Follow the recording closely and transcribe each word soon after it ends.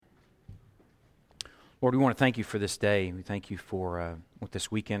Lord, we want to thank you for this day. We thank you for what this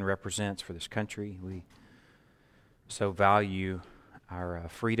weekend represents for this country. We so value our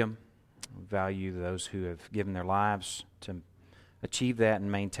freedom. We value those who have given their lives to achieve that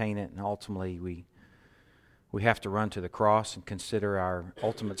and maintain it. And ultimately, we have to run to the cross and consider our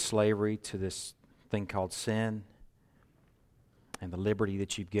ultimate slavery to this thing called sin and the liberty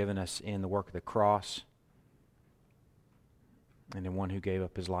that you've given us in the work of the cross and in one who gave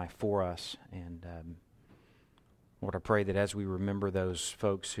up his life for us. And Lord, I pray that as we remember those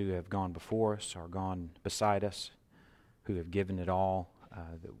folks who have gone before us or gone beside us, who have given it all,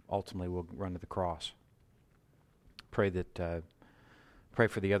 that ultimately will run to the cross. Pray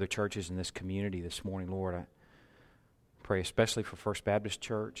for the other churches in this community this morning, Lord. I pray especially for First Baptist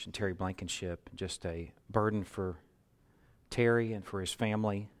Church and Terry Blankenship, just a burden for Terry and for his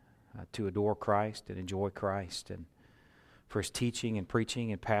family to adore Christ and enjoy Christ, and for his teaching and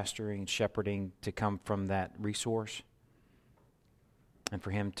preaching and pastoring and shepherding to come from that resource, and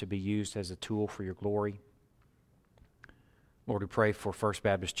for him to be used as a tool for your glory. Lord, we pray for First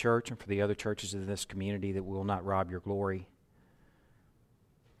Baptist Church and for the other churches in this community that will not rob your glory,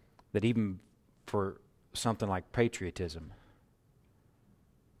 that even for something like patriotism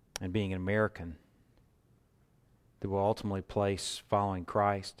and being an American, that will ultimately place following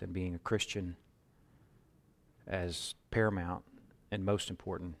Christ and being a Christian as paramount and most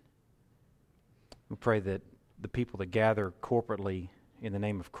important. We pray that the people that gather corporately in the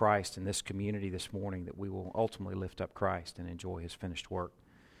name of Christ in this community this morning, that we will ultimately lift up Christ and enjoy his finished work.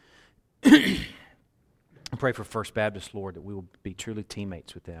 I pray for First Baptist, Lord, that we will be truly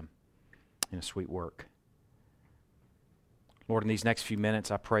teammates with them in a sweet work. Lord, in these next few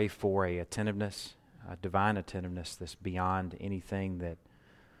minutes, I pray for a divine attentiveness that's beyond anything that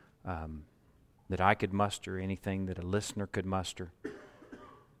I could muster, anything that a listener could muster.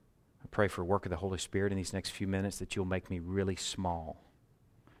 I pray for a work of the Holy Spirit in these next few minutes, that you'll make me really small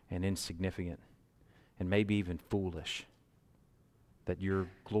and insignificant and maybe even foolish, that your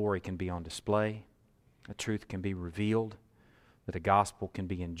glory can be on display, that truth can be revealed, that the gospel can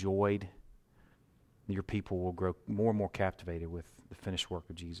be enjoyed, that your people will grow more and more captivated with the finished work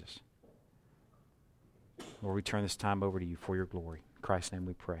of Jesus. Lord, we turn this time over to you for your glory. In Christ's name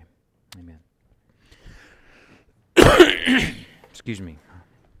we pray. Amen. Excuse me.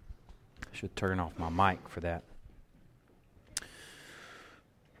 I should turn off my mic for that.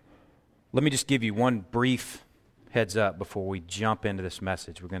 Let me just give you one brief heads up before we jump into this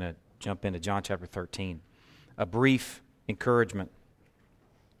message. We're going to jump into John chapter 13. A brief encouragement.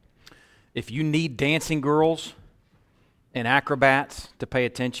 If you need dancing girls and acrobats to pay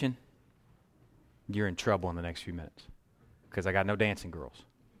attention, you're in trouble in the next few minutes, because I got no dancing girls.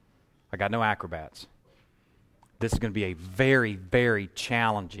 I got no acrobats. This is going to be a very, very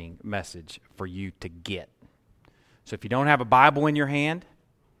challenging message for you to get. So if you don't have a Bible in your hand,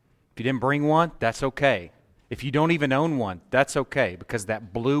 if you didn't bring one, that's okay. If you don't even own one, that's okay, because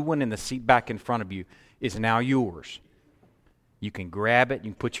that blue one in the seat back in front of you is now yours. You can grab it.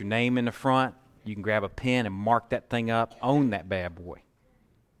 You can put your name in the front. You can grab a pen and mark that thing up. Own that bad boy.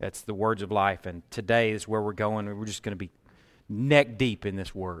 That's the words of life, and today is where we're going. We're just going to be neck deep in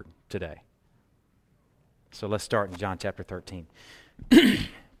this word today. So let's start in John chapter 13.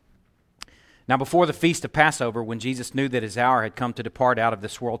 Now before the feast of Passover, when Jesus knew that his hour had come to depart out of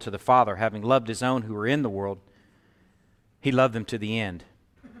this world to the Father, having loved his own who were in the world, he loved them to the end.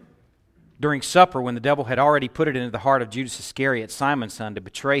 During supper, when the devil had already put it into the heart of Judas Iscariot, Simon's son, to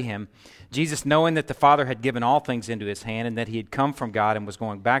betray him, Jesus, knowing that the Father had given all things into his hand and that he had come from God and was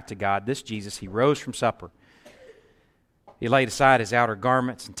going back to God, this Jesus, he rose from supper. He laid aside his outer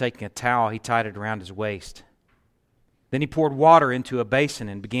garments, and taking a towel, he tied it around his waist. Then he poured water into a basin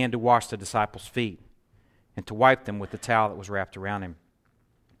and began to wash the disciples' feet and to wipe them with the towel that was wrapped around him.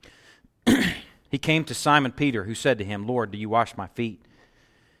 He came to Simon Peter, who said to him, "Lord, do you wash my feet?"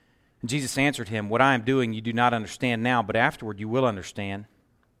 And Jesus answered him, "What I am doing you do not understand now, but afterward you will understand."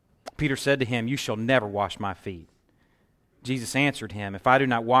 Peter said to him, "You shall never wash my feet." Jesus answered him, "If I do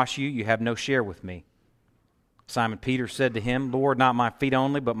not wash you, you have no share with me." Simon Peter said to him, "Lord, not my feet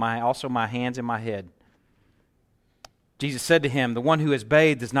only, but also my hands and my head." Jesus said to him, "The one who has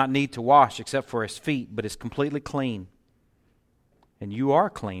bathed does not need to wash except for his feet, but is completely clean. And you are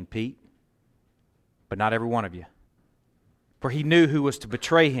clean, Pete, but not every one of you." For he knew who was to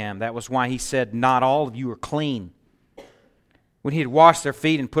betray him. That was why he said, "Not all of you are clean." When he had washed their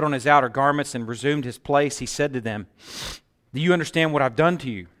feet and put on his outer garments and resumed his place, he said to them, "Do you understand what I've done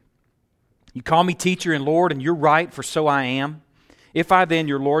to you? You call me teacher and Lord, and you're right, for so I am. If I then,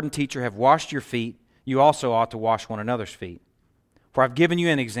 your Lord and teacher, have washed your feet, you also ought to wash one another's feet. For I've given you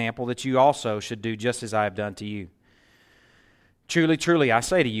an example that you also should do just as I have done to you. Truly, truly, I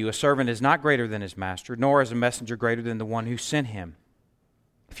say to you, a servant is not greater than his master, nor is a messenger greater than the one who sent him.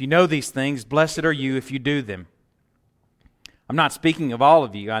 If you know these things, blessed are you if you do them. I'm not speaking of all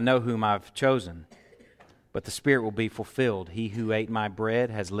of you. I know whom I've chosen. But the Spirit will be fulfilled. He who ate my bread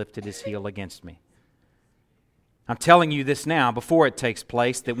has lifted his heel against me. I'm telling you this now, before it takes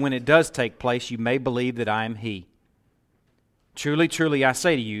place, that when it does take place, you may believe that I am He. Truly, truly, I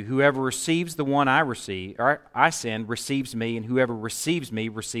say to you, whoever receives the one I send receives me, and whoever receives me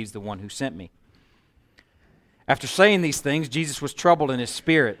receives the one who sent me. After saying these things, Jesus was troubled in his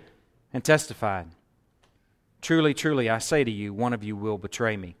spirit and testified, Truly, truly, I say to you, one of you will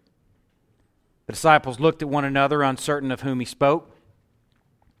betray me. The disciples looked at one another, uncertain of whom he spoke.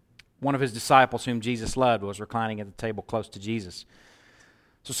 One of his disciples, whom Jesus loved, was reclining at the table close to Jesus.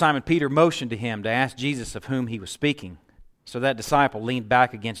 So Simon Peter motioned to him to ask Jesus of whom he was speaking. So that disciple leaned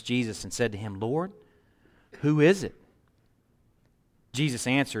back against Jesus and said to him, Lord, who is it? Jesus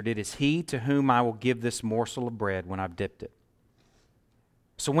answered, It is he to whom I will give this morsel of bread when I've dipped it.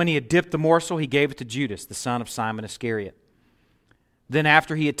 So when he had dipped the morsel, he gave it to Judas, the son of Simon Iscariot. Then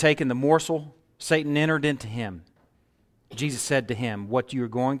after he had taken the morsel, Satan entered into him. Jesus said to him, What you are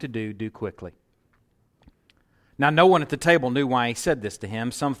going to do, do quickly. Now no one at the table knew why he said this to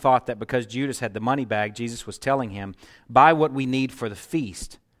him. Some thought that because Judas had the money bag, Jesus was telling him, Buy what we need for the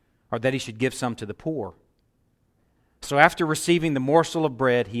feast, or that he should give some to the poor. So after receiving the morsel of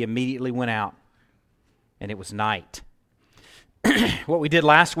bread, he immediately went out, and it was night. What we did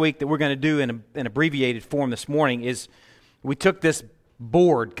last week that we're going to do in an abbreviated form this morning is we took this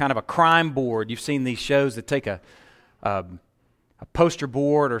board, kind of a crime board. You've seen these shows that take a poster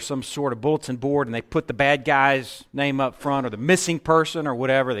board or some sort of bulletin board, and they put the bad guy's name up front or the missing person or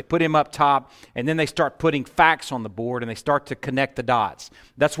whatever. They put him up top, and then they start putting facts on the board, and they start to connect the dots.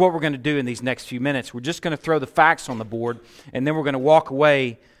 That's what we're going to do in these next few minutes. We're just going to throw the facts on the board, and then we're going to walk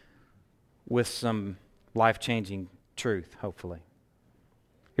away with some life-changing truth, hopefully.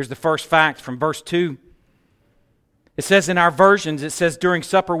 Here's the first fact from verse 2. It says in our versions, it says, during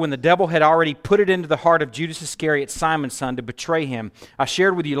supper when the devil had already put it into the heart of Judas Iscariot, Simon's son, to betray him. I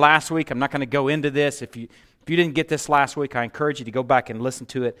shared with you last week. I'm not going to go into this. If you didn't get this last week, I encourage you to go back and listen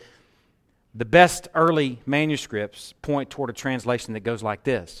to it. The best early manuscripts point toward a translation that goes like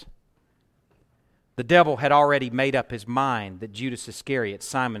this. The devil had already made up his mind that Judas Iscariot,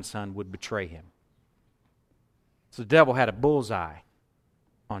 Simon's son, would betray him. So the devil had a bullseye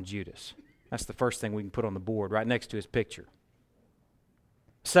on Judas. That's the first thing we can put on the board right next to his picture.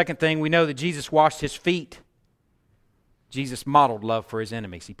 Second thing, we know that Jesus washed his feet. Jesus modeled love for his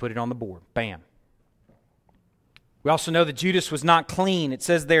enemies. He put it on the board. Bam. We also know that Judas was not clean. It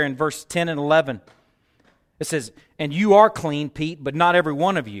says there in verse 10 and 11. It says, And you are clean, Pete, but not every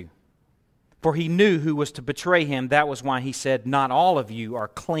one of you. For he knew who was to betray him. That was why he said, Not all of you are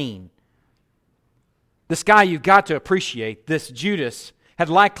clean. This guy you've got to appreciate, this Judas, had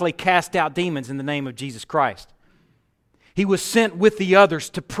likely cast out demons in the name of Jesus Christ. He was sent with the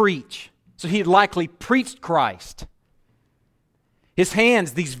others to preach. So he had likely preached Christ. His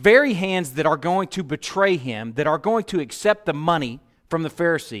hands, these very hands that are going to betray him, that are going to accept the money from the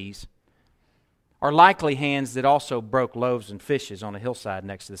Pharisees, are likely hands that also broke loaves and fishes on a hillside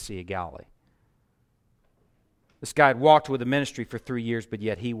next to the Sea of Galilee. This guy had walked with the ministry for 3 years, but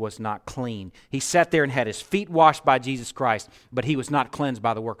yet he was not clean. He sat there and had his feet washed by Jesus Christ, but he was not cleansed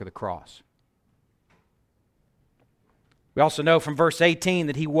by the work of the cross. We also know from verse 18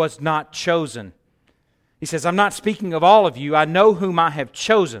 that he was not chosen. He says, I'm not speaking of all of you. I know whom I have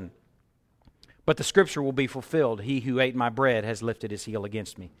chosen, but the scripture will be fulfilled. He who ate my bread has lifted his heel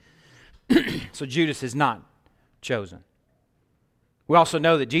against me. So Judas is not chosen. We also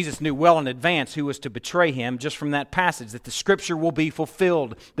know that Jesus knew well in advance who was to betray him just from that passage, that the scripture will be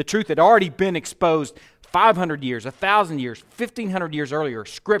fulfilled. The truth had already been exposed 500 years, 1,000 years, 1,500 years earlier,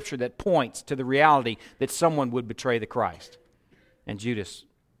 scripture that points to the reality that someone would betray the Christ. And Judas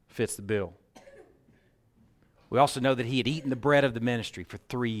fits the bill. We also know that he had eaten the bread of the ministry for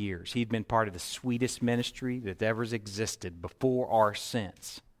 3 years. He'd been part of the sweetest ministry that ever existed before or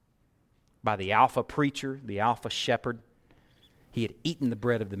since. By the alpha preacher, the alpha shepherd, he had eaten the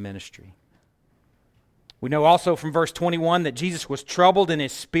bread of the ministry. We know also from verse 21 that Jesus was troubled in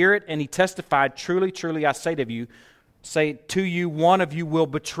his spirit, and he testified, Truly, truly, I say to you, one of you will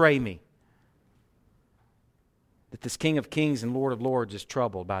betray me. That this King of Kings and Lord of Lords is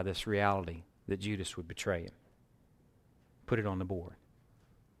troubled by this reality that Judas would betray him. Put it on the board.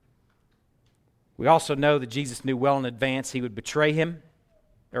 We also know that Jesus knew well in advance he would betray him.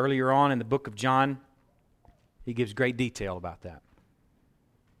 Earlier on in the book of John, he gives great detail about that.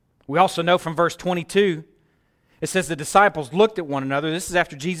 We also know from verse 22, it says the disciples looked at one another. This is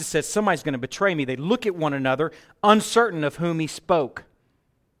after Jesus says, somebody's going to betray me. They look at one another, uncertain of whom he spoke.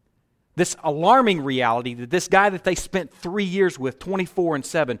 This alarming reality that this guy that they spent 3 years with,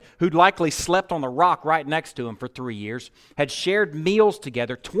 24/7, who'd likely slept on the rock right next to him for 3 years, had shared meals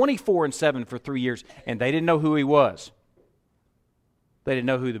together 24/7 for 3 years, and they didn't know who he was. They didn't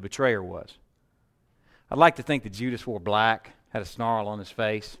know who the betrayer was. I'd like to think that Judas wore black, had a snarl on his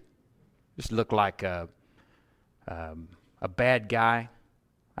face, just looked like a bad guy.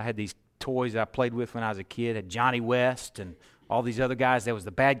 I had these toys I played with when I was a kid, had Johnny West and all these other guys. There was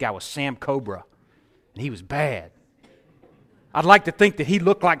the bad guy was Sam Cobra, and he was bad. I'd like to think that he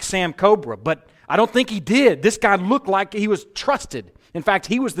looked like Sam Cobra, but I don't think he did. This guy looked like he was trusted. In fact,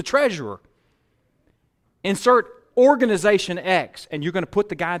 he was the treasurer. Insert organization X, and you're going to put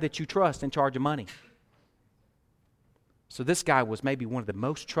the guy that you trust in charge of money. So this guy was maybe one of the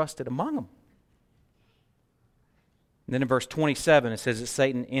most trusted among them. And then in verse 27, it says that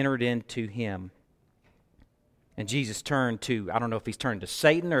Satan entered into him. And Jesus turned to, I don't know if he's turned to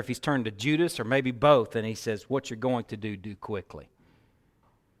Satan or if he's turned to Judas or maybe both, and he says, what you're going to do quickly.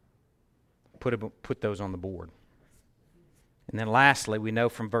 Put those on the board. And then lastly, we know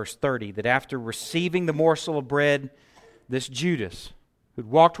from verse 30 that after receiving the morsel of bread, this Judas, who'd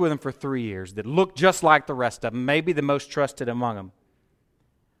walked with him for 3 years, that looked just like the rest of them, maybe the most trusted among them,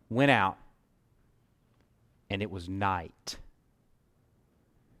 went out, and it was night.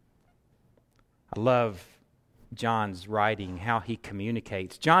 I love John's writing, how he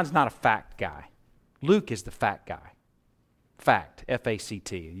communicates. John's not a fact guy. Luke is the fact guy. Fact,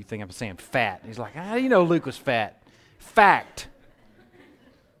 F-A-C-T. You think I'm saying fat. He's like, how do you know Luke was fat? Fact.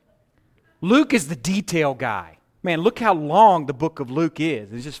 Luke is the detail guy. Man, look how long the book of Luke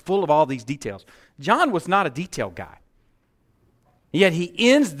is. It's just full of all these details. John was not a detail guy. Yet he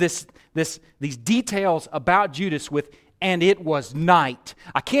ends these details about Judas with, and it was night.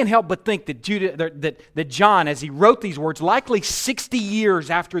 I can't help but think that John, as he wrote these words, likely 60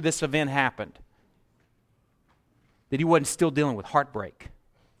 years after this event happened, that he wasn't still dealing with heartbreak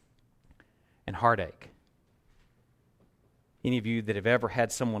and heartache. Any of you that have ever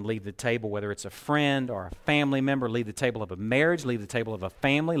had someone leave the table, whether it's a friend or a family member, leave the table of a marriage, leave the table of a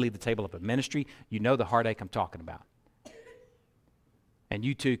family, leave the table of a ministry, you know the heartache I'm talking about. And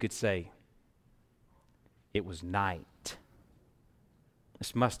you too could say, it was night.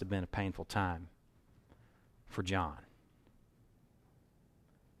 This must have been a painful time for John.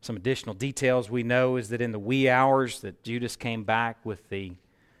 Some additional details we know is that in the wee hours that Judas came back with the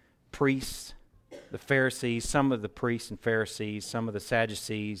priests, the Pharisees, some of the priests and Pharisees, some of the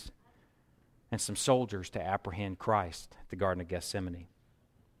Sadducees, and some soldiers to apprehend Christ at the Garden of Gethsemane.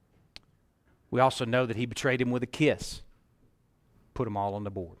 We also know that he betrayed him with a kiss. Put them all on the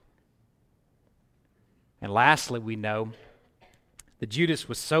board. And lastly, we know that Judas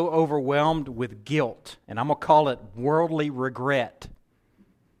was so overwhelmed with guilt, and I'm going to call it worldly regret.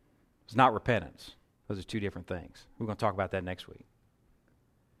 It's not repentance. Those are two different things. We're going to talk about that next week.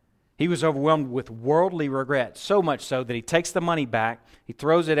 He was overwhelmed with worldly regret, so much so that he takes the money back, he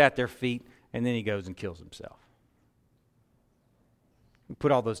throws it at their feet, and then he goes and kills himself. We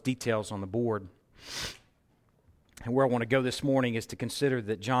put all those details on the board. And where I want to go this morning is to consider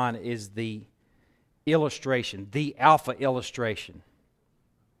that John is the illustration, the alpha illustration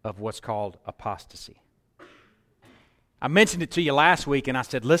of what's called apostasy. I mentioned it to you last week, and I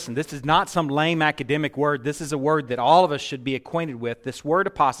said, listen, this is not some lame academic word. This is a word that all of us should be acquainted with, this word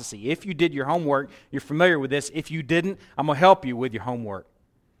apostasy. If you did your homework, you're familiar with this. If you didn't, I'm going to help you with your homework.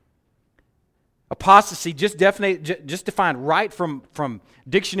 Apostasy, just defined right from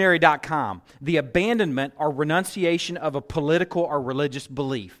dictionary.com, the abandonment or renunciation of a political or religious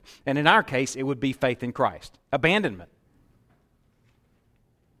belief. And in our case, it would be faith in Christ. Abandonment.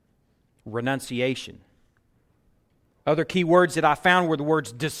 Renunciation. Other key words that I found were the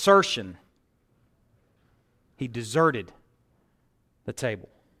words desertion. He deserted the table.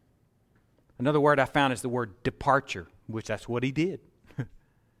 Another word I found is the word departure, which that's what he did.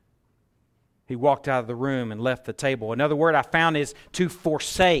 He walked out of the room and left the table. Another word I found is to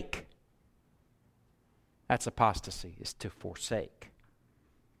forsake. That's apostasy, is to forsake.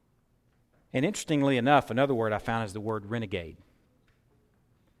 And interestingly enough, another word I found is the word renegade.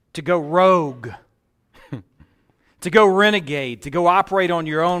 To go rogue. To go renegade, to go operate on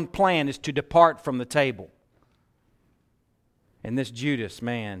your own plan is to depart from the table. And this Judas,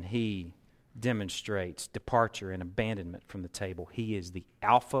 man, he demonstrates departure and abandonment from the table. He is the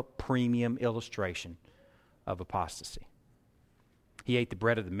alpha premium illustration of apostasy. He ate the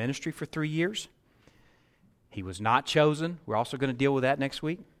bread of the ministry for 3 years. He was not chosen. We're also going to deal with that next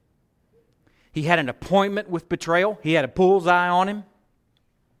week. He had an appointment with betrayal. He had a bullseye on him.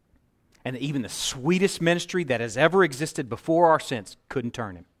 And even the sweetest ministry that has ever existed before or since couldn't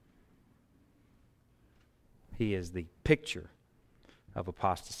turn him. He is the picture of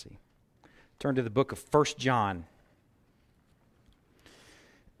apostasy. Turn to the book of 1 John.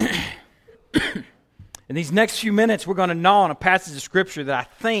 In these next few minutes, we're going to gnaw on a passage of Scripture that I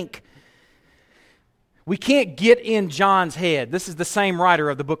think we can't get in John's head. This is the same writer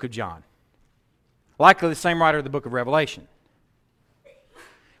of the book of John. Likely the same writer of the book of Revelation.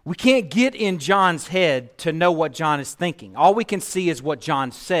 We can't get in John's head to know what John is thinking. All we can see is what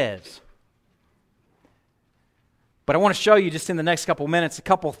John says. But I want to show you just in the next couple minutes a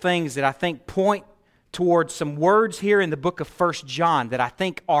couple things that I think point towards some words here in the book of 1 John that I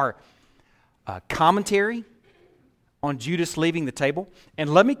think are commentary on Judas leaving the table.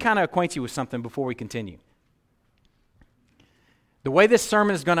 And let me kind of acquaint you with something before we continue. The way this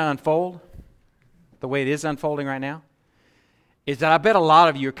sermon is going to unfold, the way it is unfolding right now, is that I bet a lot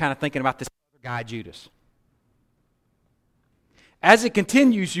of you are kind of thinking about this other guy, Judas. As it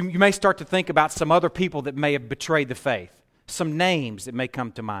continues, you may start to think about some other people that may have betrayed the faith, some names that may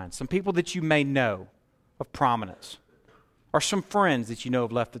come to mind, some people that you may know of prominence, or some friends that you know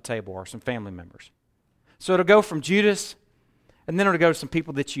have left the table, or some family members. So it'll go from Judas, and then it'll go to some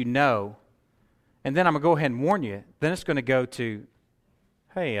people that you know, and then I'm going to go ahead and warn you, then it's going to go to,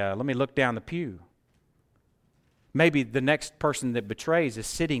 hey, let me look down the pew. Maybe the next person that betrays is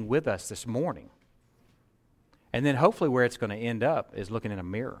sitting with us this morning. And then hopefully where it's going to end up is looking in a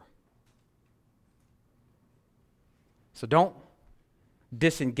mirror. So don't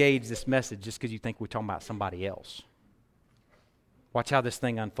disengage this message just because you think we're talking about somebody else. Watch how this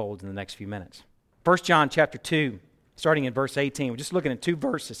thing unfolds in the next few minutes. 1 John chapter 2, starting in verse 18. We're just looking at two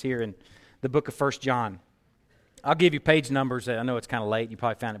verses here in the book of 1 John. I'll give you page numbers. I know it's kind of late. You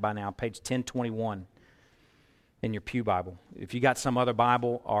probably found it by now. Page 1021 in your pew Bible. If you got some other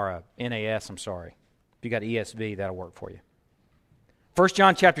Bible or a NAS, I'm sorry. If you got ESV, that'll work for you. 1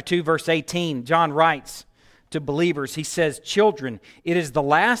 John chapter 2, verse 18, John writes to believers, he says, "Children, it is the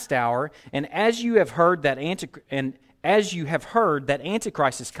last hour, and as you have heard that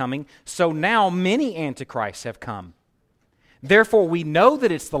Antichrist is coming, so now many Antichrists have come. Therefore we know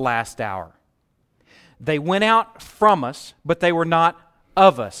that it's the last hour. They went out from us, but they were not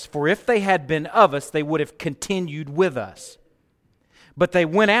of us. For if they had been of us, they would have continued with us. But they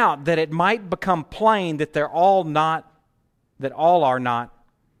went out that it might become plain that all are not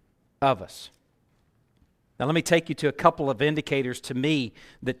of us." Now let me take you to a couple of indicators to me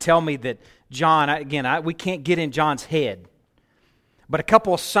that tell me that John, we can't get in John's head. But a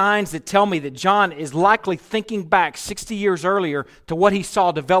couple of signs that tell me that John is likely thinking back 60 years earlier to what he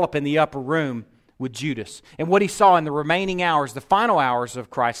saw develop in the upper room with Judas and what he saw in the remaining hours, the final hours of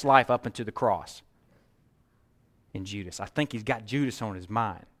Christ's life up into the cross in Judas. I think he's got Judas on his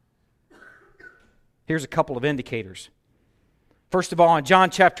mind. Here's a couple of indicators. First of all, in John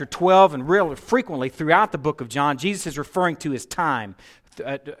chapter 12, and really frequently throughout the book of John, Jesus is referring to his time.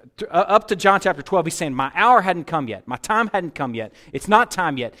 Up to John chapter 12, he's saying, my hour hadn't come yet. My time hadn't come yet. It's not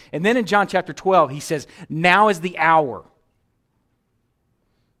time yet. And then in John chapter 12, he says, now is the hour.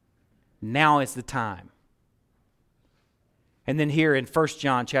 Now is the time. And then here in 1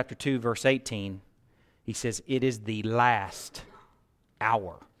 John chapter 2, verse 18, he says, it is the last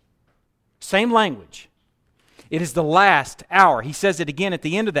hour. Same language. It is the last hour. He says it again at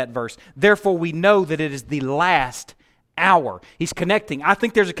the end of that verse. Therefore, we know that it is the last hour. He's connecting. I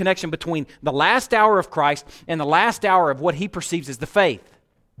think there's a connection between the last hour of Christ and the last hour of what he perceives as the faith.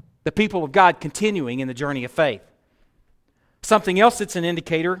 The people of God continuing in the journey of faith. Something else that's an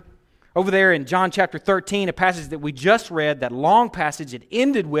indicator, over there in John chapter 13, a passage that we just read, that long passage, it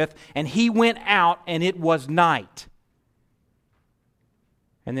ended with, and he went out and it was night.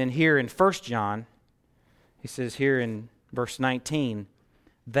 And then here in 1 John, he says here in verse 19,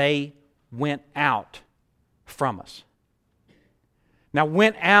 they went out from us. Now,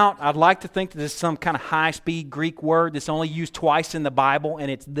 went out, I'd like to think that this is some kind of high-speed Greek word that's only used twice in the Bible, and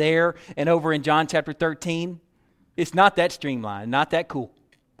it's there and over in John chapter 13. It's not that streamlined, not that cool.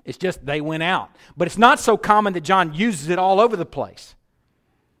 It's just they went out. But it's not so common that John uses it all over the place.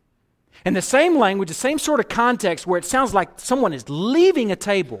 And the same language, the same sort of context where it sounds like someone is leaving a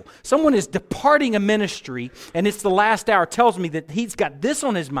table, someone is departing a ministry, and it's the last hour, tells me that he's got this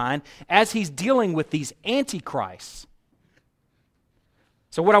on his mind as he's dealing with these antichrists.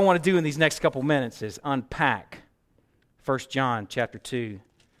 So what I want to do in these next couple minutes is unpack 1 John chapter 2,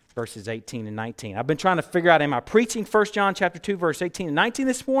 verses 18 and 19. I've been trying to figure out, am I preaching 1 John chapter 2, verse 18 and 19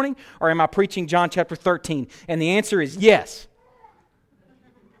 this morning, or am I preaching John chapter 13? And the answer is yes.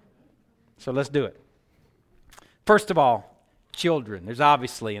 So let's do it. First of all, children. There's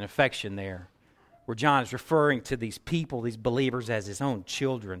obviously an affection there where John is referring to these people, these believers, as his own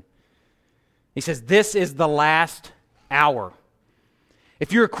children. He says, this is the last hour.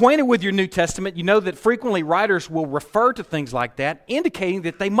 If you're acquainted with your New Testament, you know that frequently writers will refer to things like that, indicating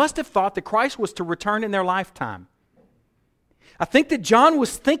that they must have thought that Christ was to return in their lifetime. I think that John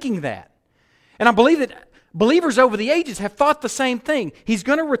was thinking that. And I believe that believers over the ages have thought the same thing. He's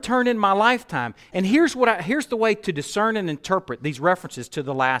going to return in my lifetime. And here's the way to discern and interpret these references to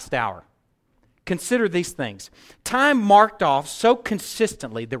the last hour. Consider these things. Time marked off so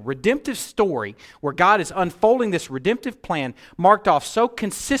consistently, the redemptive story where God is unfolding this redemptive plan, marked off so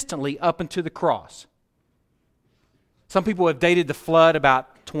consistently up into the cross. Some people have dated the flood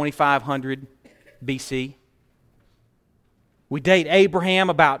about 2500 BC. We date Abraham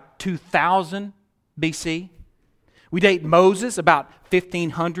about 2000 BC. We date Moses about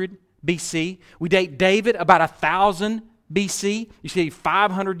 1500 BC. We date David about 1000 BC. You see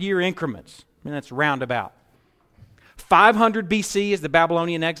 500-year increments. I mean, that's roundabout. 500 BC is the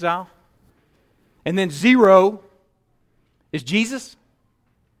Babylonian exile. And then 0 is Jesus.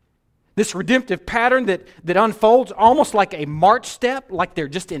 This redemptive pattern that unfolds almost like a march step, like they're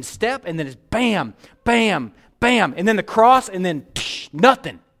just in step, and then it's bam, bam, bam, and then the cross, and then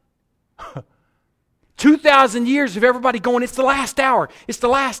nothing. 2,000 years of everybody going, it's the last hour, it's the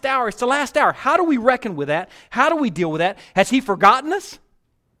last hour, it's the last hour. How do we reckon with that? How do we deal with that? Has He forgotten us?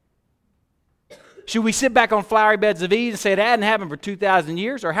 Should we sit back on flowery beds of ease and say it hadn't happened for 2,000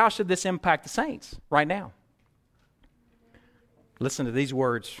 years? Or how should this impact the saints right now? Listen to these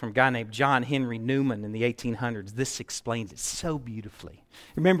words from a guy named John Henry Newman in the 1800s. This explains it so beautifully.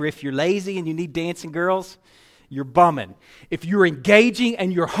 Remember, if you're lazy and you need dancing girls, you're bumming. If you're engaging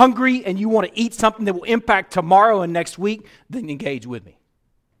and you're hungry and you want to eat something that will impact tomorrow and next week, then engage with me.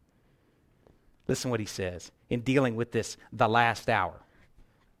 Listen what he says in dealing with this, the last hour.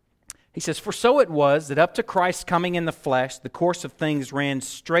 He says, for so it was that up to Christ's coming in the flesh, the course of things ran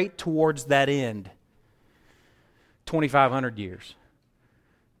straight towards that end. 2,500 years.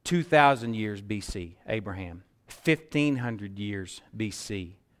 2,000 years BC, Abraham. 1,500 years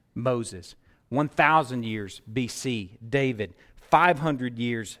BC, Moses. 1,000 years BC, David. 500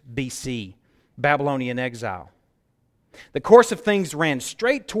 years BC, Babylonian exile. The course of things ran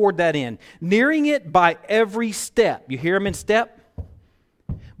straight toward that end, nearing it by every step. You hear him in step?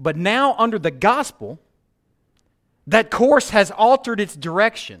 But now under the gospel, that course has altered its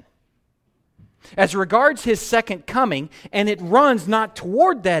direction as regards His second coming, and it runs not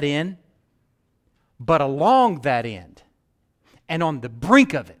toward that end, but along that end and on the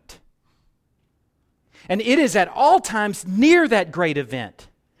brink of it. And it is at all times near that great event,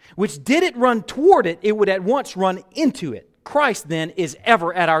 which did it run toward it, it would at once run into it. Christ then is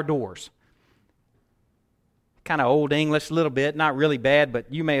ever at our doors. Kind of old English a little bit, not really bad,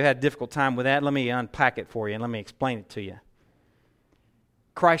 but you may have had a difficult time with that. Let me unpack it for you and let me explain it to you.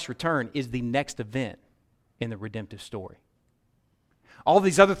 Christ's return is the next event in the redemptive story. All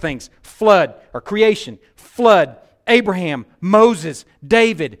these other things, flood or creation, flood, Abraham, Moses,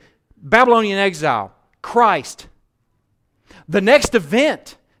 David, Babylonian exile, Christ. The next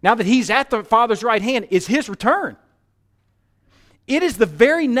event, now that He's at the Father's right hand, is His return. It is the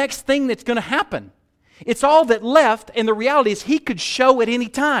very next thing that's going to happen. It's all that left, and the reality is He could show at any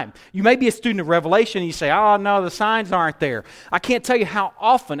time. You may be a student of Revelation and you say, oh no, the signs aren't there. I can't tell you how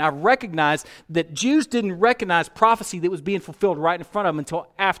often I've recognized that Jews didn't recognize prophecy that was being fulfilled right in front of them until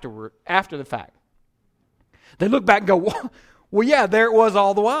after the fact. They look back and go, well yeah, there it was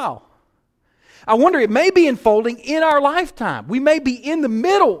all the while. I wonder, it may be unfolding in our lifetime. We may be in the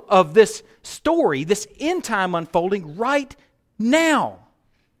middle of this story, this end time unfolding right now.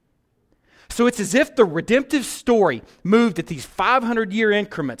 So it's as if the redemptive story moved at these 500-year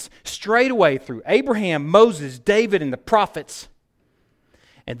increments straight away through Abraham, Moses, David, and the prophets.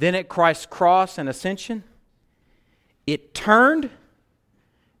 And then at Christ's cross and ascension, it turned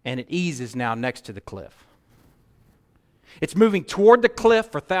and it eases now next to the cliff. It's moving toward the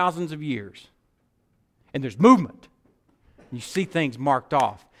cliff for thousands of years. And there's movement. You see things marked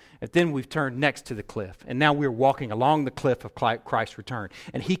off. And then we've turned next to the cliff. And now we're walking along the cliff of Christ's return.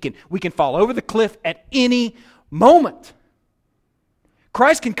 And we can fall over the cliff at any moment.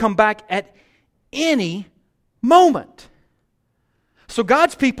 Christ can come back at any moment. So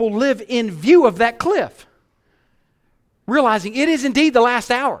God's people live in view of that cliff, realizing it is indeed the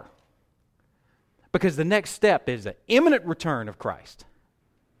last hour. Because the next step is the imminent return of Christ.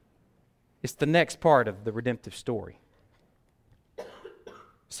 It's the next part of the redemptive story.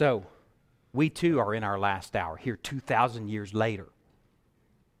 So, we too are in our last hour, here 2,000 years later.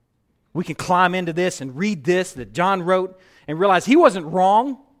 We can climb into this and read this that John wrote and realize he wasn't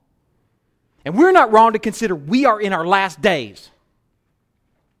wrong. And we're not wrong to consider we are in our last days.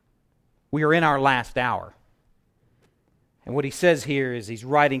 We are in our last hour. And what he says here is he's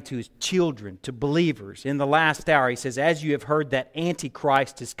writing to his children, to believers. In the last hour, he says, as you have heard that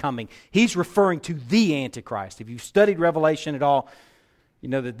Antichrist is coming. He's referring to the Antichrist. If you've studied Revelation at all, you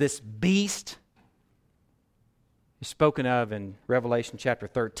know that this beast is spoken of in Revelation chapter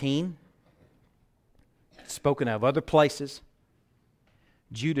 13. It's spoken of other places.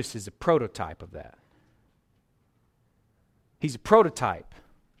 Judas is a prototype of that. He's a prototype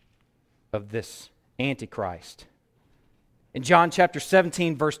of this Antichrist. In John chapter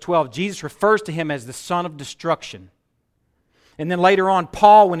 17, verse 12, Jesus refers to him as the son of destruction. And then later on,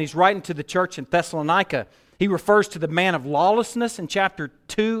 Paul, when he's writing to the church in Thessalonica, he refers to the man of lawlessness in chapter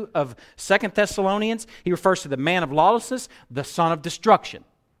 2 of 2 Thessalonians. He refers to the man of lawlessness, the son of destruction.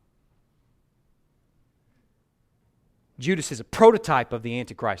 Judas is a prototype of the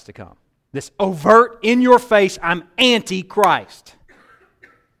Antichrist to come. This overt, in your face, I'm Antichrist.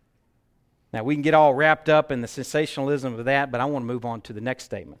 Now, we can get all wrapped up in the sensationalism of that, but I want to move on to the next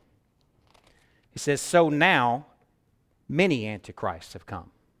statement. He says, so now, many antichrists have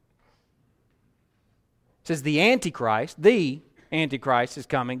come. It says the Antichrist is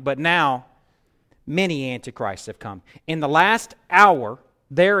coming, but now many antichrists have come. In the last hour,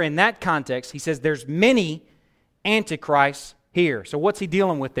 there in that context, he says there's many antichrists here. So what's he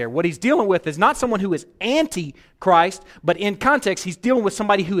dealing with there? What he's dealing with is not someone who is anti-Christ, but in context, he's dealing with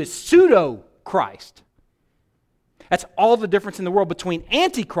somebody who is pseudo-Christ. That's all the difference in the world between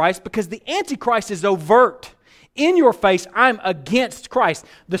antichrist, because the antichrist is overt. In your face, I'm against Christ.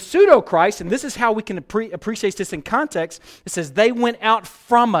 The pseudo-Christ, and this is how we can appreciate this in context, it says they went out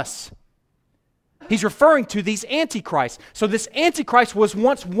from us. He's referring to these antichrists. So this antichrist was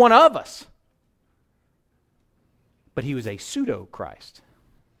once one of us. But he was a pseudo-Christ.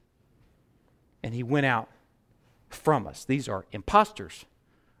 And he went out from us. These are imposters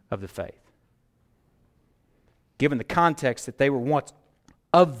of the faith. Given the context that they were once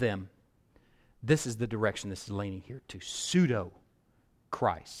of them, this is the direction this is leaning here to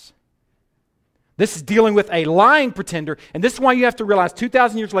pseudo-Christ. This is dealing with a lying pretender, and this is why you have to realize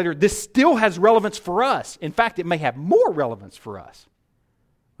 2,000 years later, this still has relevance for us. In fact, it may have more relevance for us.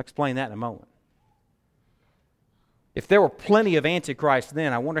 I'll explain that in a moment. If there were plenty of antichrists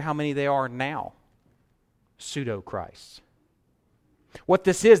then, I wonder how many there are now. Pseudo-Christs. What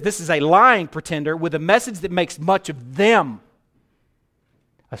this is a lying pretender with a message that makes much of them.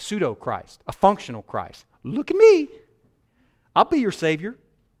 A pseudo-Christ, a functional Christ. Look at me. I'll be your Savior.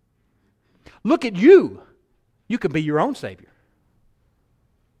 Look at you. You can be your own Savior.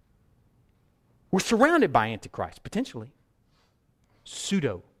 We're surrounded by antichrists, potentially.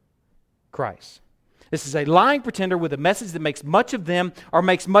 Pseudo-Christ. This is a lying pretender with a message that makes much of them or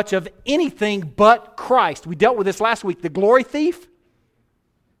makes much of anything but Christ. We dealt with this last week, the glory thief.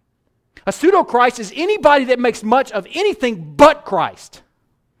 A pseudo-Christ is anybody that makes much of anything but Christ.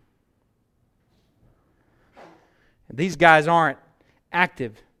 These guys aren't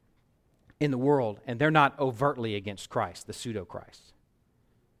active in the world, and they're not overtly against Christ, the pseudo-Christ.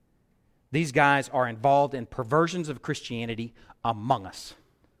 These guys are involved in perversions of Christianity among us.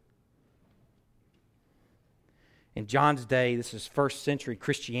 In John's day, this is first century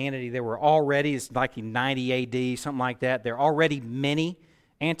Christianity, there were already, it's like in 90 AD, something like that, there are already many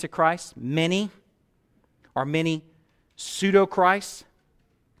antichrists, many pseudo-Christs.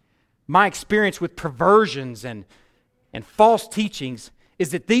 My experience with perversions and false teachings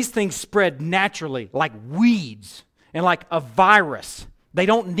is that these things spread naturally like weeds and like a virus. They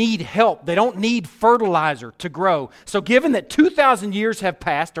don't need help. They don't need fertilizer to grow. So given that 2,000 years have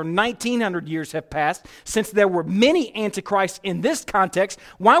passed or 1,900 years have passed since there were many antichrists in this context,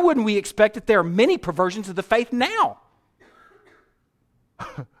 why wouldn't we expect that there are many perversions of the faith now?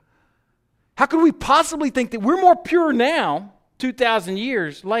 How could we possibly think that we're more pure now, 2,000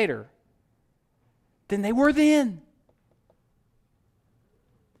 years later, than they were then?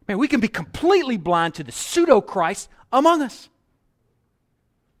 Man, we can be completely blind to the pseudo-Christ among us.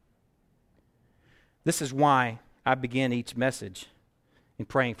 This is why I begin each message in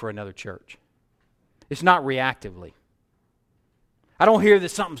praying for another church. It's not reactively. I don't hear that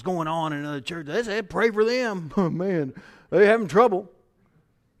something's going on in another church. I say, pray for them. Oh, man, they're having trouble.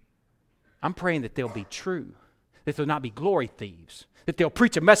 I'm praying that they'll be true, that they'll not be glory thieves, that they'll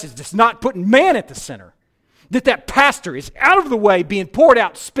preach a message that's not putting man at the center, that pastor is out of the way being poured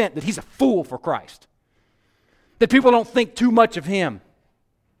out, spent, that he's a fool for Christ, that people don't think too much of him,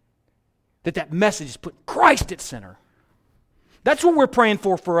 that message is putting Christ at center, That's what we're praying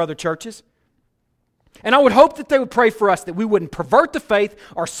for other churches. And I would hope that they would pray for us that we wouldn't pervert the faith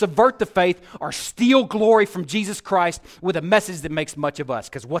or subvert the faith or steal glory from Jesus Christ with a message that makes much of us.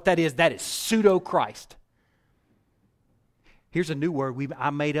 Because what that is pseudo-Christ. Here's a new word I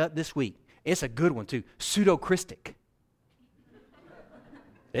made up this week. It's a good one too. Pseudo-Christic.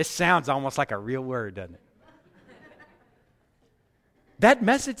 This sounds almost like a real word, doesn't it? That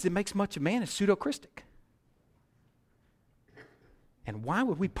message that makes much of man is pseudo-Christic. And why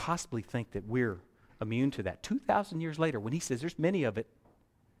would we possibly think that we're immune to that 2,000 years later when he says there's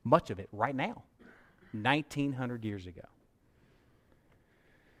much of it right now, 1,900 years ago?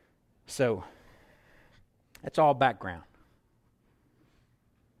 So, that's all background.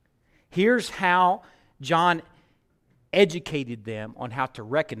 Here's how John educated them on how to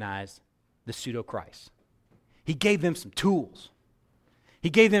recognize the pseudo-Christ. He gave them some tools. He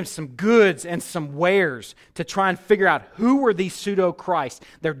gave them some goods and some wares to try and figure out who were these pseudo-Christs.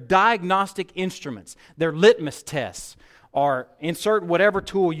 Their diagnostic instruments, their litmus tests, or insert whatever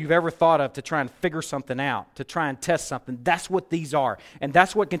tool you've ever thought of to try and figure something out, to try and test something. That's what these are. And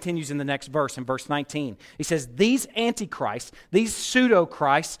that's what continues in the next verse, in verse 19. He says, these antichrists, these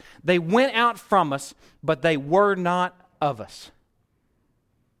pseudo-Christs, they went out from us, but they were not of us.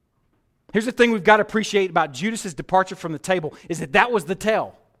 Here's the thing we've got to appreciate about Judas' departure from the table is that was the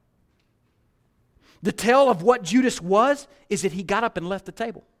tell. The tell of what Judas was is that he got up and left the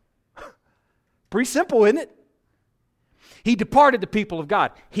table. Pretty simple, isn't it? He departed the people of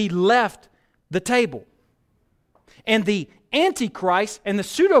God. He left the table. And the Antichrist and the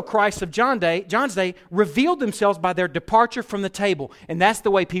pseudo-Christ of John's day revealed themselves by their departure from the table. And that's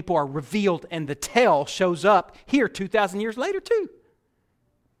the way people are revealed, and the tell shows up here 2,000 years later too.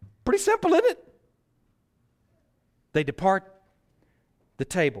 Pretty simple, isn't it? They depart the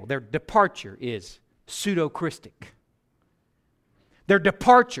table. Their departure is pseudo-Christic. Their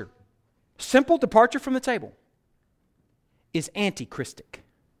departure, simple departure from the table, is anti-Christic.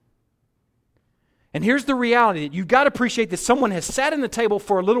 And here's the reality that you've got to appreciate that someone has sat in the table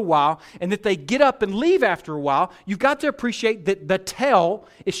for a little while and that they get up and leave after a while. You've got to appreciate that the tell,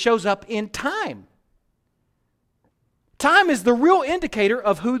 it shows up in time. Time is the real indicator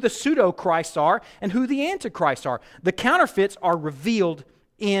of who the pseudo-Christs are and who the antichrists are. The counterfeits are revealed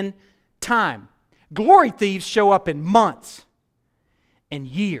in time. Glory thieves show up in months and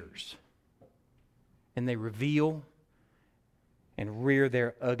years, and they reveal and rear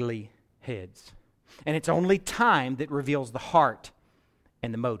their ugly heads. And it's only time that reveals the heart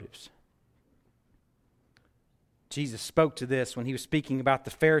and the motives. Jesus spoke to this when he was speaking about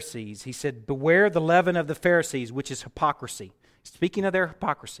the Pharisees. He said, beware the leaven of the Pharisees, which is hypocrisy. Speaking of their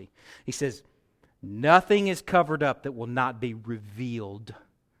hypocrisy, he says, nothing is covered up that will not be revealed,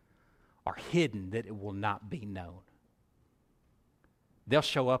 or hidden that it will not be known. They'll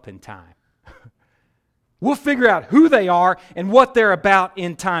show up in time. We'll figure out who they are and what they're about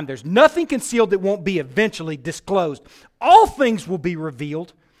in time. There's nothing concealed that won't be eventually disclosed. All things will be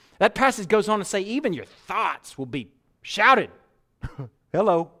revealed. That passage goes on to say even your thoughts will be shouted.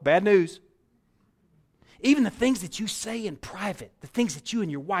 Hello, bad news. Even the things that you say in private, the things that you and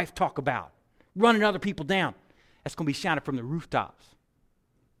your wife talk about, running other people down, that's going to be shouted from the rooftops.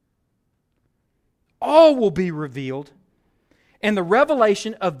 All will be revealed, and the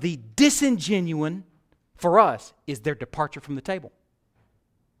revelation of the disingenuine for us is their departure from the table.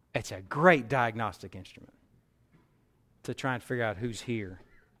 It's a great diagnostic instrument to try and figure out who's here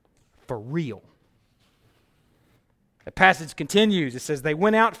for real. The passage continues. It says, they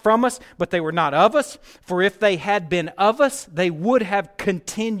went out from us, but they were not of us. For if they had been of us, they would have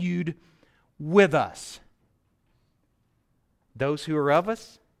continued with us. Those who are of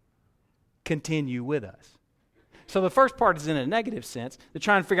us continue with us. So the first part is in a negative sense. To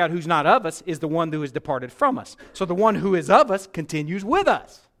try and figure out who's not of us is the one who has departed from us. So the one who is of us continues with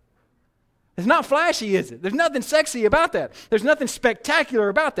us. It's not flashy, is it? There's nothing sexy about that. There's nothing spectacular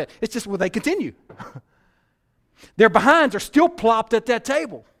about that. It's just, well, they continue. Their behinds are still plopped at that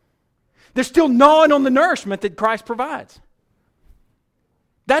table. They're still gnawing on the nourishment that Christ provides.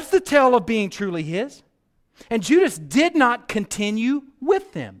 That's the tell of being truly His. And Judas did not continue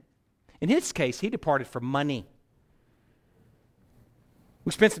with them. In his case, he departed for money.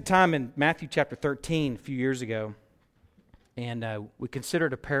 We spent some time in Matthew chapter 13 a few years ago, and we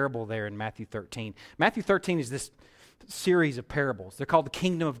considered a parable there in Matthew 13. Matthew 13 is this series of parables. They're called the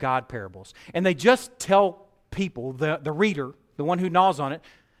Kingdom of God parables. And they just tell people, the reader, the one who gnaws on it,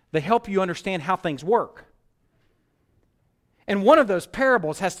 they help you understand how things work. And one of those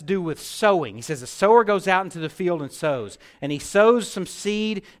parables has to do with sowing. He says a sower goes out into the field and sows. And he sows some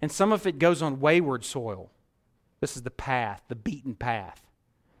seed, and some of it goes on wayward soil. This is the path, the beaten path.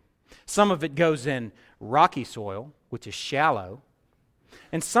 Some of it goes in rocky soil, which is shallow,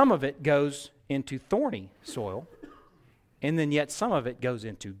 and some of it goes into thorny soil, and then yet some of it goes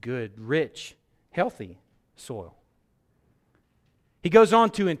into good, rich, healthy soil. He goes on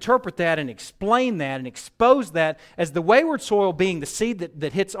to interpret that and explain that and expose that as the wayward soil being the seed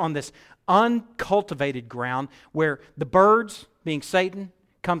that hits on this uncultivated ground where the birds, being Satan,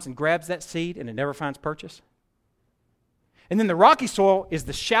 comes and grabs that seed and it never finds purchase. And then the rocky soil is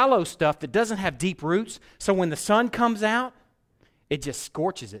the shallow stuff that doesn't have deep roots, so when the sun comes out, it just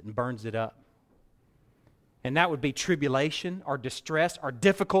scorches it and burns it up. And that would be tribulation or distress or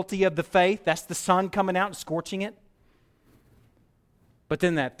difficulty of the faith. That's the sun coming out and scorching it. But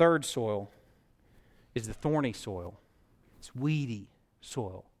then that third soil is the thorny soil. It's weedy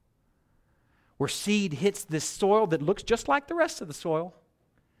soil. Where seed hits this soil that looks just like the rest of the soil,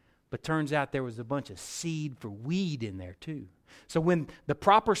 but turns out there was a bunch of seed for weed in there too. So when the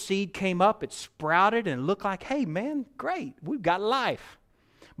proper seed came up, it sprouted and looked like, hey man, great, we've got life.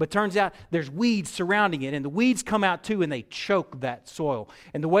 But turns out there's weeds surrounding it, and the weeds come out too, and they choke that soil.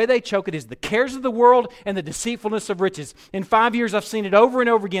 And the way they choke it is the cares of the world and the deceitfulness of riches. In 5 years, I've seen it over and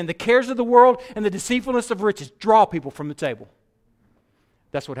over again. The cares of the world and the deceitfulness of riches draw people from the table.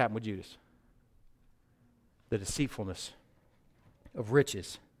 That's what happened with Judas. The deceitfulness of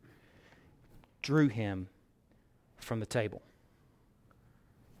riches drew him from the table.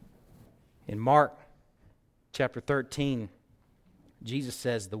 In Mark chapter 13, Jesus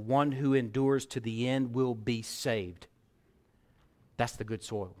says, the one who endures to the end will be saved. That's the good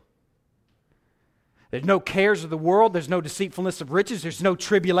soil. There's no cares of the world. There's no deceitfulness of riches. There's no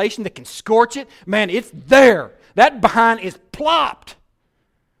tribulation that can scorch it. Man, it's there. That behind is plopped.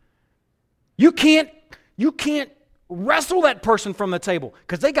 You can't wrestle that person from the table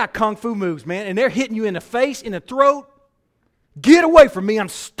because they got kung fu moves, man, and they're hitting you in the face, in the throat. Get away from me. I'm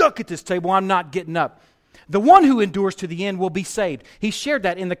stuck at this table. I'm not getting up. The one who endures to the end will be saved. He shared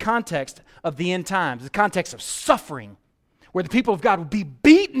that in the context of the end times, the context of suffering, where the people of God will be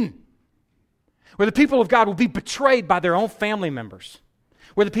beaten, where the people of God will be betrayed by their own family members,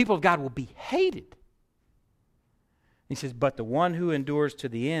 where the people of God will be hated. He says, but the one who endures to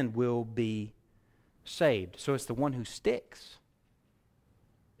the end will be saved. So it's the one who sticks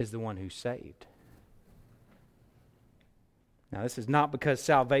is the one who's saved. Now, this is not because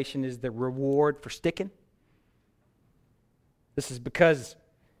salvation is the reward for sticking. This is because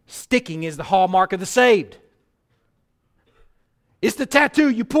sticking is the hallmark of the saved. It's the tattoo.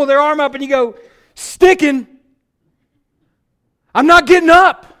 You pull their arm up and you go, sticking. I'm not getting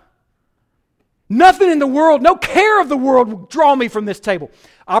up. Nothing in the world, no care of the world will draw me from this table.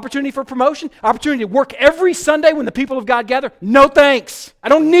 Opportunity for promotion, opportunity to work every Sunday when the people of God gather. No thanks. I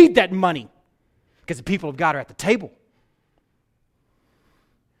don't need that money because the people of God are at the table.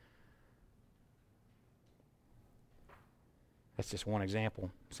 That's just one example.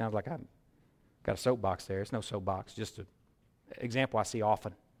 Sounds like I've got a soapbox there. It's no soapbox, just an example I see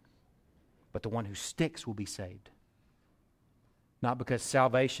often. But the one who sticks will be saved. Not because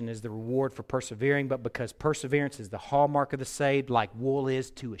salvation is the reward for persevering, but because perseverance is the hallmark of the saved, like wool is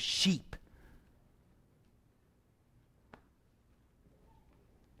to a sheep.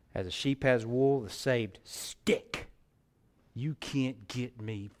 As a sheep has wool, the saved stick. You can't get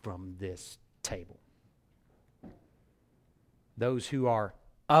me from this table. Those who are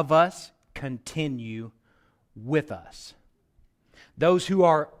of us continue with us. Those who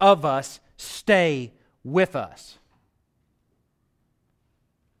are of us stay with us.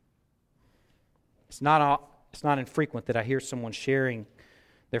 It's not infrequent that I hear someone sharing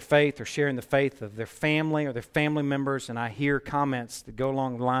their faith or sharing the faith of their family or their family members, and I hear comments that go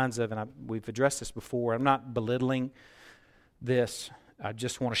along the lines of, and we've addressed this before, I'm not belittling this, I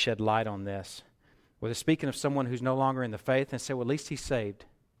just want to shed light on this. Where they're speaking of someone who's no longer in the faith and say, well, at least he's saved.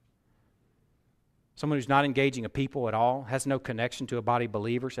 Someone who's not engaging a people at all, has no connection to a body of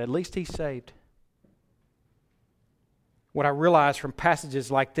believers, at least he's saved. What I realize from passages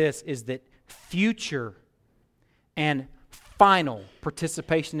like this is that future and final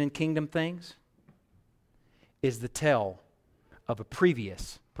participation in kingdom things is the tell of a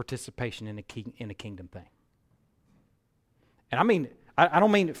previous participation in a kingdom thing. And I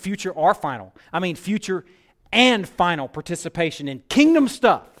don't mean future or final. I mean future and final participation in kingdom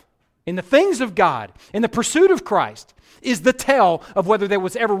stuff, in the things of God, in the pursuit of Christ, is the tell of whether there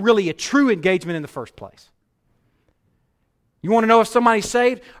was ever really a true engagement in the first place. You want to know if somebody's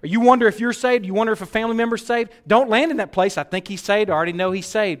saved? Or you wonder if you're saved? You wonder if a family member's saved? Don't land in that place. I think he's saved. I already know he's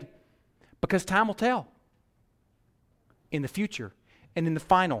saved. Because time will tell. In the future and in the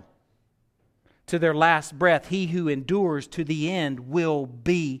final. to their last breath, he who endures to the end will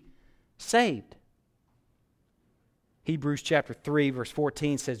be saved. Hebrews chapter 3, verse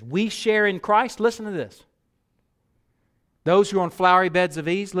 14 says, we share in Christ. Listen to this. Those who are on flowery beds of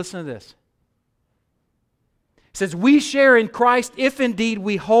ease, listen to this. It says, we share in Christ if indeed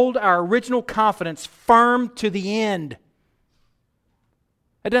we hold our original confidence firm to the end.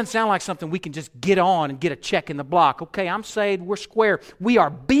 It doesn't sound like something we can just get on and get a check in the block. Okay, I'm saved, we're square. We are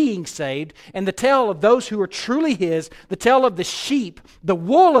being saved. And the tale of those who are truly His, the tale of the sheep, the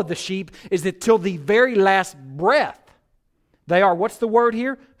wool of the sheep, is that till the very last breath, they are, what's the word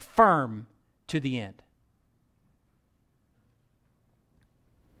here? Firm to the end.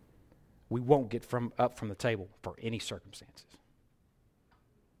 We won't get up from the table for any circumstances.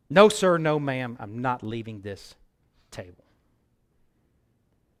 No, sir, no, ma'am, I'm not leaving this table.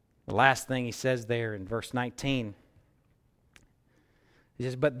 The last thing he says there in verse 19, he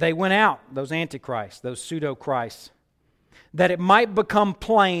says, but they went out, those antichrists, those pseudo-Christs, that it might become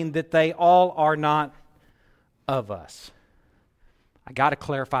plain that they all are not of us. I got to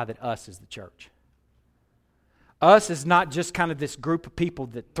clarify that us is the church. Us is not just kind of this group of people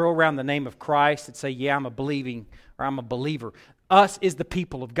that throw around the name of Christ and say, yeah, I'm a believing or I'm a believer. Us is the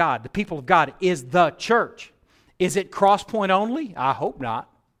people of God. The people of God is the church. Is it Crosspoint only? I hope not.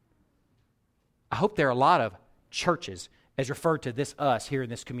 I hope there are a lot of churches as referred to this us here in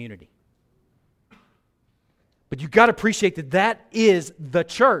this community. But you've got to appreciate that that is the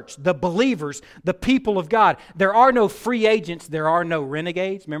church, the believers, the people of God. There are no free agents. There are no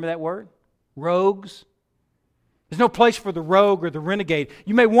renegades. Remember that word? Rogues. There's no place for the rogue or the renegade.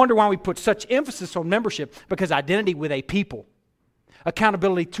 You may wonder why we put such emphasis on membership, because identity with a people,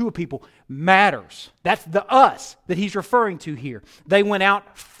 accountability to a people matters. That's the us that he's referring to here. They went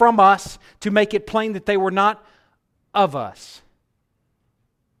out from us to make it plain that they were not of us.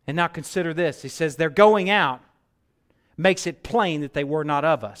 And now consider this. He says they're going out makes it plain that they were not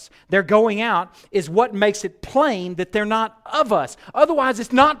of us. Their going out is what makes it plain that they're not of us. Otherwise,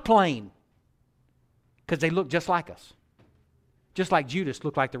 it's not plain. Because they look just like us. Just like Judas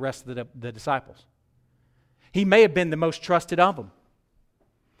looked like the rest of the disciples. He may have been the most trusted of them.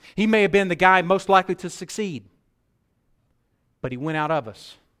 He may have been the guy most likely to succeed. But he went out of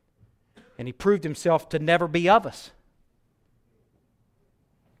us. And he proved himself to never be of us.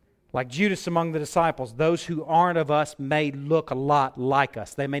 Like Judas among the disciples, those who aren't of us may look a lot like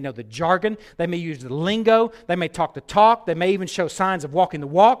us. They may know the jargon, they may use the lingo, they may talk the talk, they may even show signs of walking the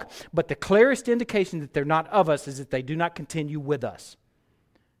walk, but the clearest indication that they're not of us is that they do not continue with us.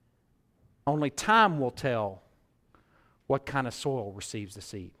 Only time will tell what kind of soil receives the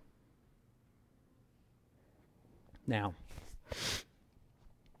seed. Now,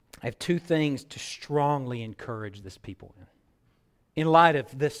 I have two things to strongly encourage this people in light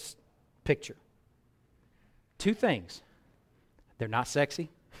of this picture. Two things. They're not sexy.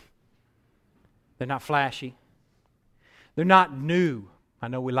 They're not flashy. They're not new. I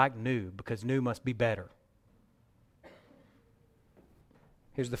know we like new because new must be better.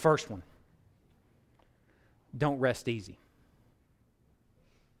 Here's the first one. Don't rest easy.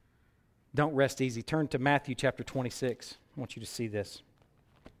 Don't rest easy. Turn to Matthew chapter 26. I want you to see this.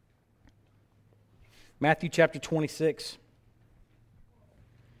 Matthew chapter 26.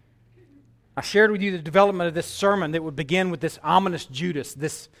 I shared with you the development of this sermon that would begin with this ominous Judas,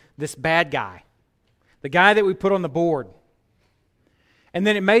 this bad guy, the guy that we put on the board. And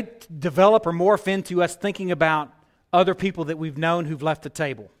then it may develop or morph into us thinking about other people that we've known who've left the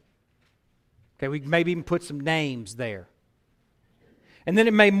table. Okay, we maybe even put some names there. And then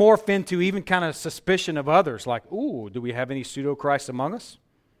it may morph into even kind of suspicion of others, like, ooh, do we have any pseudo-Christs among us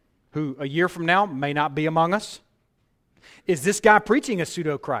who a year from now may not be among us? Is this guy preaching a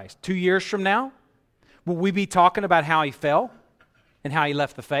pseudo-Christ? 2 years from now, will we be talking about how he fell and how he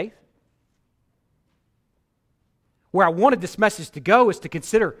left the faith? Where I wanted this message to go is to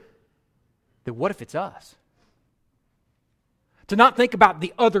consider that what if it's us? To not think about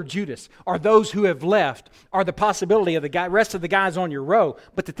the other Judas or those who have left or the possibility of the rest of the guys on your row,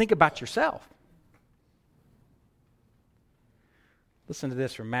 but to think about yourself. Listen to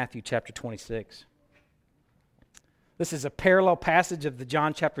this from Matthew chapter 26. This is a parallel passage of the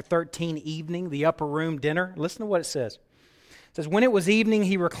John chapter 13 evening, the upper room dinner. Listen to what it says. It says, when it was evening,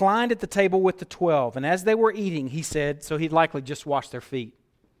 he reclined at the table with the 12, and as they were eating, he said, so he'd likely just washed their feet.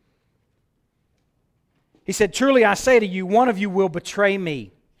 He said, truly I say to you, one of you will betray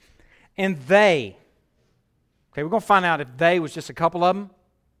me. And they, okay, we're going to find out if they was just a couple of them.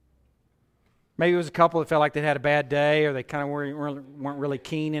 Maybe it was a couple that felt like they had a bad day or they kind of weren't really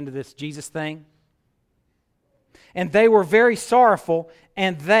keen into this Jesus thing. And they were very sorrowful,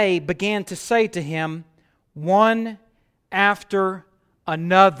 and they began to say to him, one after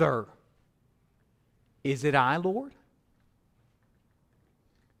another, "Is it I, Lord?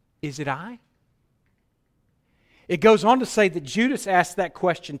 Is it I?" It goes on to say that Judas asked that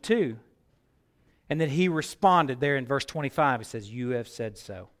question too, and that he responded there in verse 25. It says, "You have said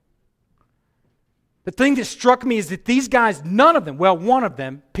so." The thing that struck me is that these guys, none of them, well, one of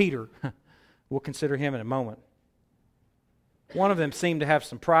them, Peter, we'll consider him in a moment. One of them seemed to have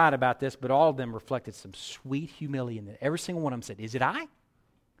some pride about this, but all of them reflected some sweet humility in it. Every single one of them said, "Is it I?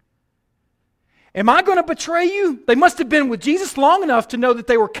 Am I going to betray you?" They must have been with Jesus long enough to know that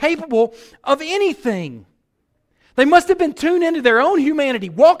they were capable of anything. They must have been tuned into their own humanity,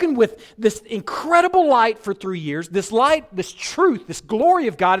 walking with this incredible light for 3 years. This light, this truth, this glory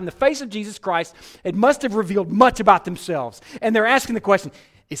of God in the face of Jesus Christ, it must have revealed much about themselves. And they're asking the question,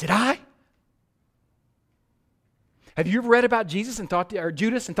 "Is it I?" Have you ever read about Jesus and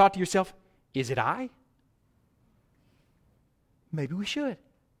Judas and thought to yourself, "Is it I?" Maybe we should.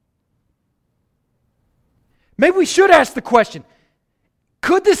 Maybe we should ask the question,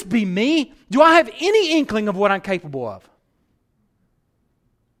 could this be me? Do I have any inkling of what I'm capable of?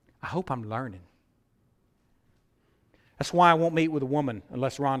 I hope I'm learning. That's why I won't meet with a woman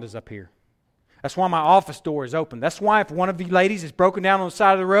unless Rhonda's up here. That's why my office door is open. That's why if one of you ladies is broken down on the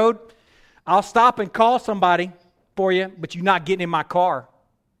side of the road, I'll stop and call somebody for you, but you're not getting in my car.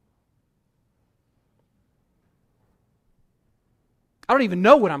 I don't even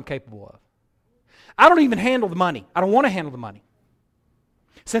know what I'm capable of. I don't even handle the money. I don't want to handle the money.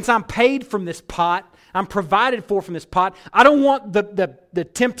 Since I'm paid from this pot, I'm provided for from this pot, I don't want the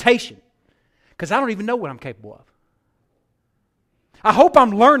temptation because I don't even know what I'm capable of. I hope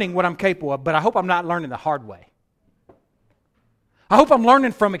I'm learning what I'm capable of, but I hope I'm not learning the hard way. I hope I'm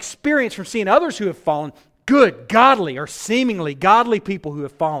learning from experience, from seeing others who have fallen, good, godly, or seemingly godly people who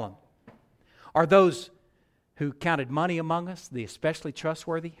have fallen. Are those who counted money among us the especially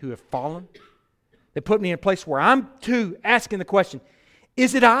trustworthy, who have fallen? They put me in a place where I'm too asking the question,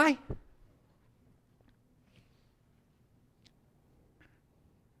 is it I?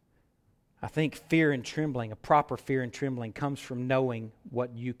 I think fear and trembling, a proper fear and trembling, comes from knowing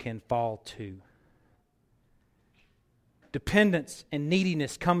what you can fall to. Dependence and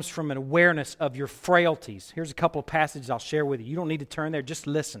neediness comes from an awareness of your frailties. Here's a couple of passages I'll share with you. You don't need to turn there, just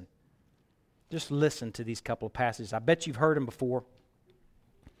listen. Just listen to these couple of passages. I bet you've heard them before.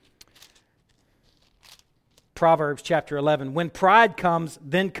 Proverbs chapter 11. When pride comes,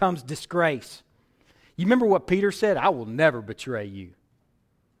 then comes disgrace. You remember what Peter said? I will never betray you.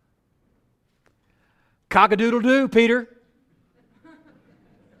 Cock-a-doodle-doo, Peter.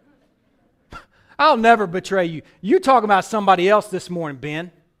 I'll never betray you. You're talking about somebody else this morning,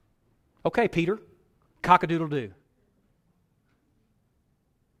 Ben. Okay, Peter. Cock-a-doodle-doo.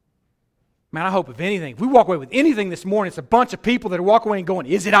 Man, I hope if anything, if we walk away with anything this morning, it's a bunch of people that are walking away and going,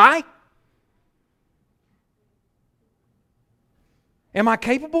 is it I? Am I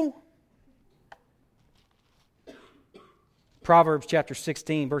capable? Proverbs chapter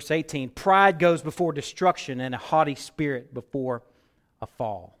 16, verse 18. Pride goes before destruction and a haughty spirit before a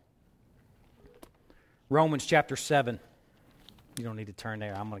fall. Romans chapter 7. You don't need to turn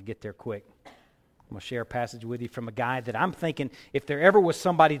there. I'm going to get there quick. I'm going to share a passage with you from a guy that I'm thinking if there ever was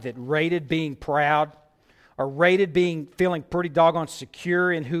somebody that rated being proud or rated feeling pretty doggone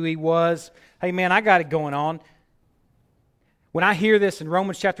secure in who he was, hey man, I got it going on. When I hear this in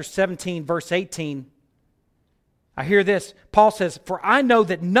Romans chapter 17, verse 18, I hear this. Paul says, for I know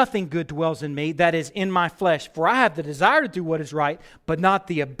that nothing good dwells in me, that is in my flesh. For I have the desire to do what is right, but not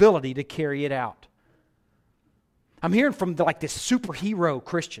the ability to carry it out. I'm hearing from this superhero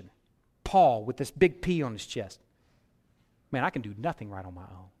Christian, Paul, with this big P on his chest. Man, I can do nothing right on my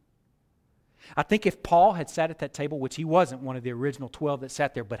own. I think if Paul had sat at that table, which he wasn't one of the original 12 that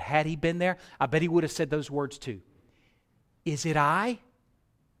sat there, but had he been there, I bet he would have said those words too. Is it I?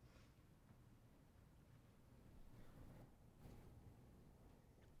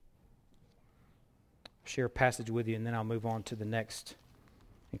 I'll share a passage with you and then I'll move on to the next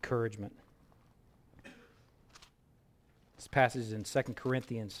encouragement. This passage is in 2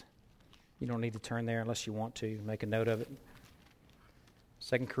 Corinthians. You don't need to turn there unless you want to. Make a note of it.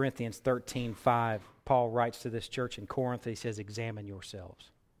 2 Corinthians 13:5. Paul writes to this church in Corinth. He says, examine yourselves.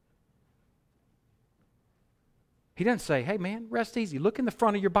 He doesn't say, hey man, rest easy. Look in the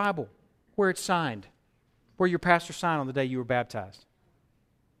front of your Bible where it's signed, where your pastor signed on the day you were baptized.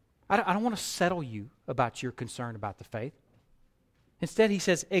 I don't want to settle you about your concern about the faith. Instead, he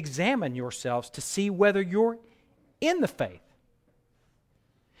says, examine yourselves to see whether you're in the faith.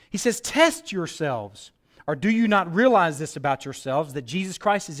 He says, test yourselves. Or do you not realize this about yourselves, that Jesus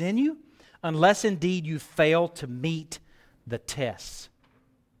Christ is in you, unless indeed you fail to meet the tests?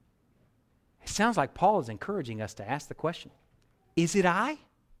 It sounds like Paul is encouraging us to ask the question, is it I?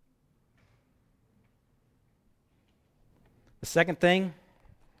 The second thing,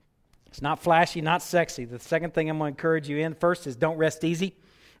 it's not flashy, not sexy. The second thing I'm going to encourage you in, first is don't rest easy.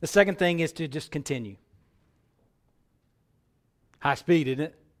 The second thing is to just continue. High speed, isn't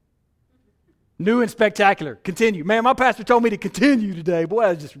it? New and spectacular. Continue. Man, my pastor told me to continue today. Boy,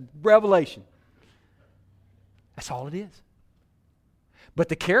 that's just revelation. That's all it is. But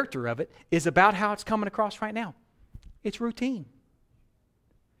the character of it is about how it's coming across right now. It's routine.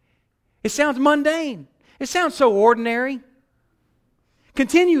 It sounds mundane. It sounds so ordinary.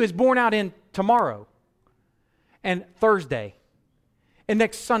 Continue is born out in tomorrow and Thursday and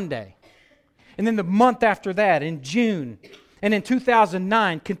next Sunday. And then the month after that in June. And in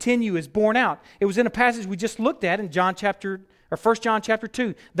 2009, continue is born out. It was in a passage we just looked at in 1 John chapter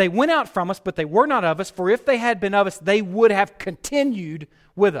 2. They went out from us, but they were not of us, for if they had been of us, they would have continued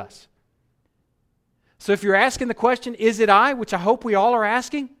with us. So if you're asking the question, is it I, which I hope we all are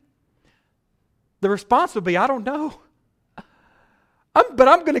asking, the response will be, I don't know. But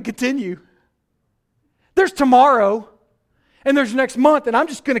I'm going to continue. There's tomorrow. And there's next month, and I'm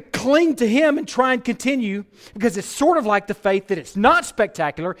just going to cling to Him and try and continue, because it's sort of like the faith that it's not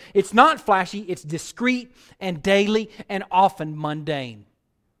spectacular, it's not flashy, it's discreet and daily and often mundane.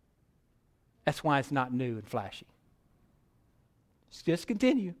 That's why it's not new and flashy. Just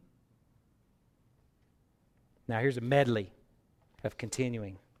continue. Now here's a medley of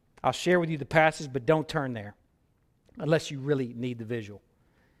continuing. I'll share with you the passage, but don't turn there unless you really need the visual.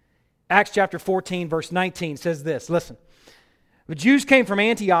 Acts chapter 14, verse 19 says this. Listen. The Jews came from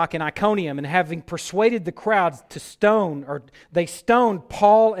Antioch and Iconium, and having persuaded the crowds to stone, or they stoned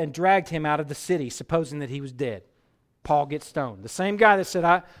Paul and dragged him out of the city, supposing that he was dead. Paul gets stoned. The same guy that said,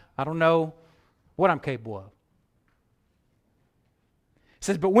 I don't know what I'm capable of. It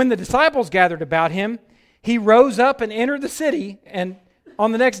says, but when the disciples gathered about him, he rose up and entered the city, and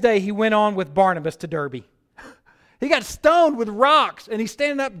on the next day he went on with Barnabas to Derbe. He got stoned with rocks, and he's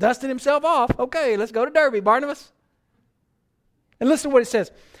standing up, dusting himself off. Okay, let's go to Derbe, Barnabas. And listen to what it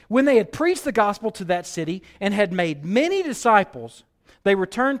says. When they had preached the gospel to that city and had made many disciples, they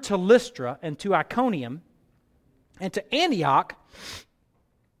returned to Lystra and to Iconium and to Antioch,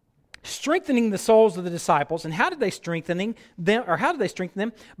 strengthening the souls of the disciples. And how did they strengthen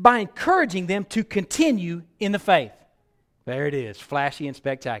them? By encouraging them to continue in the faith. There it is, flashy and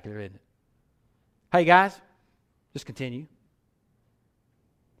spectacular, isn't it? Hey guys, just continue.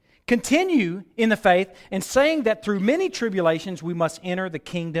 Continue in the faith, and saying that through many tribulations we must enter the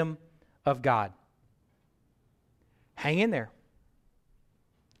kingdom of God. Hang in there.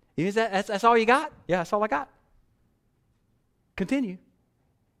 That's all you got? Yeah, that's all I got. Continue.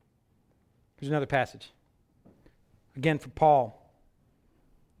 Here's another passage. Again from Paul.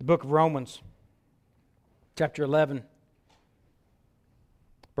 The book of Romans, chapter 11,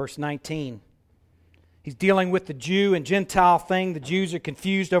 verse 19. He's dealing with the Jew and Gentile thing. The Jews are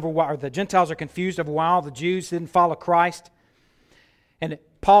confused over why, or the Gentiles are confused over why all the Jews didn't follow Christ. And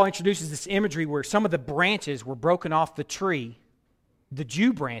Paul introduces this imagery where some of the branches were broken off the tree, the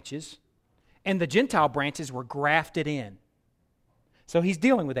Jew branches, and the Gentile branches were grafted in. So he's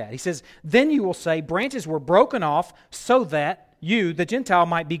dealing with that. He says, then you will say, branches were broken off so that you, the Gentile,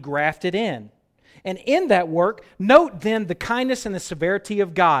 might be grafted in. And in that work, note then the kindness and the severity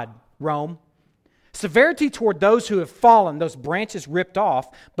of God, Rome. Severity toward those who have fallen, those branches ripped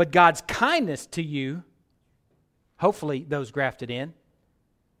off, but God's kindness to you, hopefully those grafted in,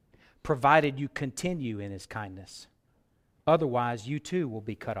 provided you continue in His kindness. Otherwise, you too will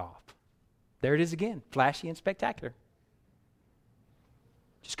be cut off. There it is again, flashy and spectacular.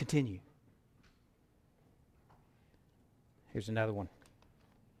 Just continue. Here's another one.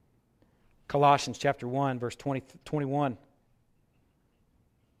 Colossians chapter 1, verse 21.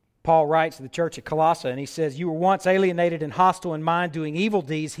 Paul writes to the church at Colossae, and he says, you were once alienated and hostile in mind, doing evil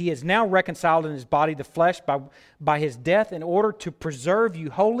deeds. He is now reconciled in His body, the flesh, by His death, in order to preserve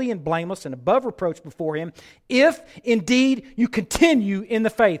you holy and blameless and above reproach before Him, if indeed you continue in the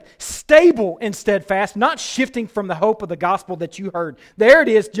faith, stable and steadfast, not shifting from the hope of the gospel that you heard. There it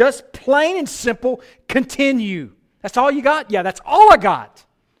is, just plain and simple, continue. That's all you got? Yeah, that's all I got.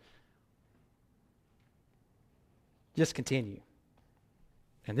 Just continue.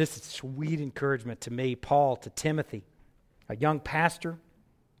 And this is sweet encouragement to me, Paul, to Timothy, a young pastor.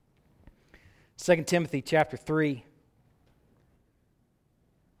 2 Timothy chapter 3,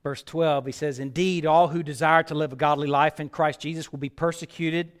 verse 12, he says, indeed, all who desire to live a godly life in Christ Jesus will be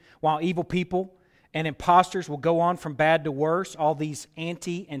persecuted, while evil people And imposters will go on from bad to worse. All these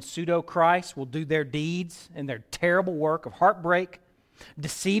anti and pseudo-Christs will do their deeds and their terrible work of heartbreak,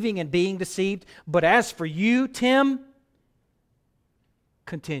 deceiving and being deceived. But as for you, Tim,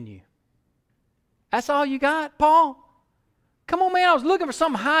 continue. That's all you got, Paul? Come on, man, I was looking for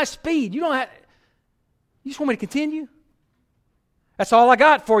some high speed. You just want me to continue? That's all I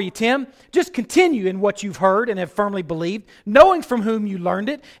got for you, Tim. Just continue in what you've heard and have firmly believed, knowing from whom you learned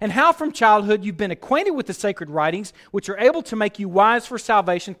it, and how from childhood you've been acquainted with the sacred writings, which are able to make you wise for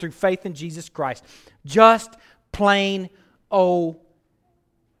salvation through faith in Jesus Christ. Just plain,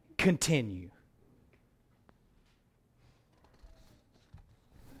 continue.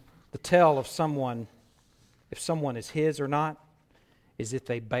 The tell of someone, if someone is his or not, is if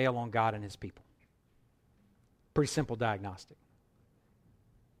they bail on God and His people. Pretty simple diagnostic.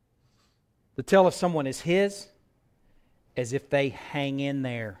 The tell if someone is his as if they hang in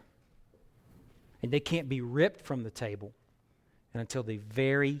there. And they can't be ripped from the table. And until the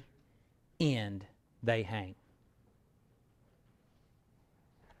very end, they hang.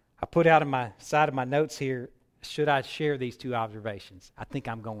 I put out on my side of my notes here, should I share these two observations? I think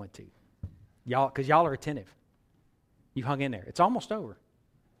I'm going to. Because y'all are attentive. You hung in there. It's almost over.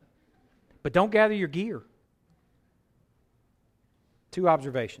 But don't gather your gear. Two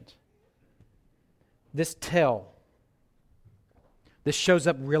observations. This shows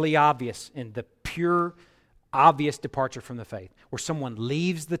up really obvious in the pure, obvious departure from the faith, where someone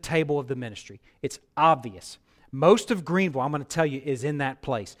leaves the table of the ministry. It's obvious. Most of Greenville, I'm going to tell you, is in that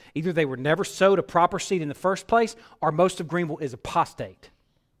place. Either they were never sowed a proper seed in the first place, or most of Greenville is apostate.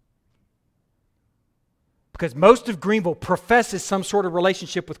 Because most of Greenville professes some sort of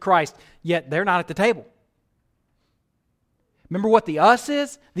relationship with Christ, yet they're not at the table. Remember what the us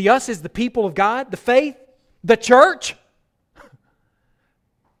is? The us is the people of God, the faith, the church.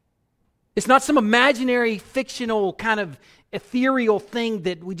 It's not some imaginary, fictional, kind of ethereal thing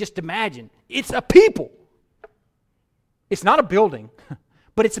that we just imagine. It's a people. It's not a building,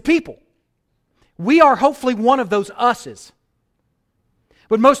 but it's a people. We are hopefully one of those us's.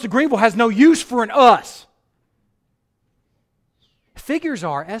 But most of Greenville has no use for an us.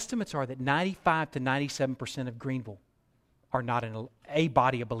 Estimates are that 95 to 97% of Greenville are not in a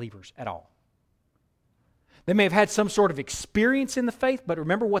body of believers at all. They may have had some sort of experience in the faith, but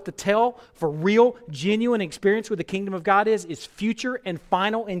remember what the tell for real, genuine experience with the kingdom of God is future and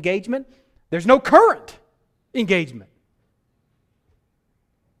final engagement. There's no current engagement.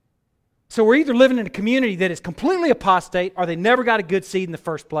 So we're either living in a community that is completely apostate, or they never got a good seed in the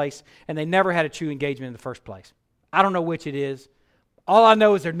first place, and they never had a true engagement in the first place. I don't know which it is. All I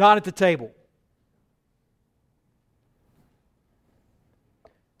know is they're not at the table.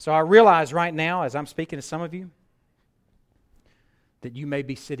 So I realize right now, as I'm speaking to some of you, that you may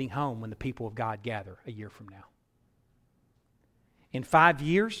be sitting home when the people of God gather a year from now. In 5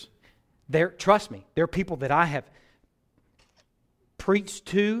 years, trust me, there are people that I have preached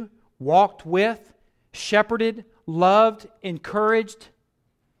to, walked with, shepherded, loved, encouraged,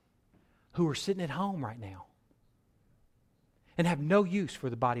 who are sitting at home right now and have no use for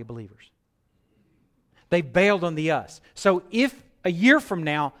the body of believers. They've bailed on the us. So if a year from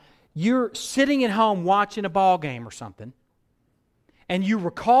now, you're sitting at home watching a ball game or something, and you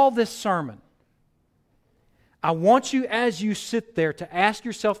recall this sermon, I want you, as you sit there, to ask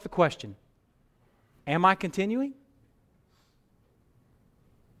yourself the question, am I continuing?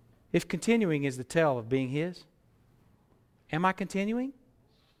 If continuing is the tell of being His, am I continuing?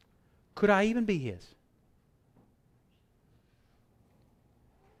 Could I even be His?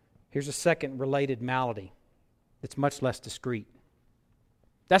 Here's a second related malady that's much less discreet.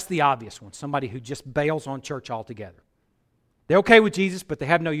 That's the obvious one, somebody who just bails on church altogether. They're okay with Jesus, but they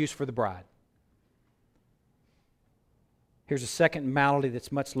have no use for the bride. Here's a second malady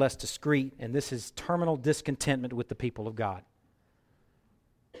that's much less discreet, and this is terminal discontentment with the people of God.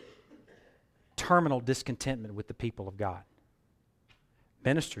 Terminal discontentment with the people of God.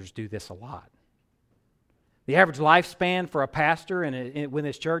 Ministers do this a lot. The average lifespan for a pastor within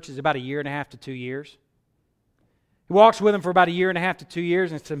his church is about 1.5 to 2 years. He walks with them for about 1.5 to 2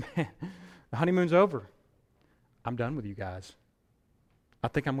 years and says, man, the honeymoon's over. I'm done with you guys. I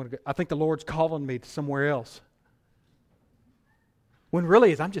think the Lord's calling me to somewhere else. When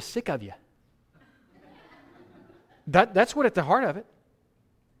really is, I'm just sick of you. That's what at the heart of it.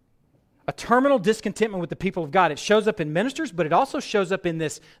 A terminal discontentment with the people of God. It shows up in ministers, but it also shows up in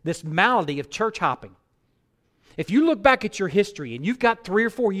this malady of church hopping. If you look back at your history and you've got 3 or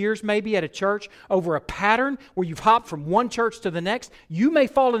 4 years maybe at a church over a pattern where you've hopped from one church to the next, you may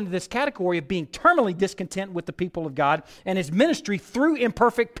fall into this category of being terminally discontent with the people of God and His ministry through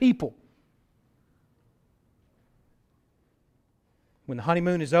imperfect people. When the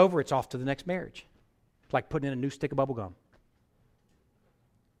honeymoon is over, it's off to the next marriage. It's like putting in a new stick of bubble gum.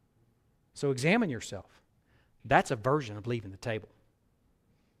 So examine yourself. That's a version of leaving the table.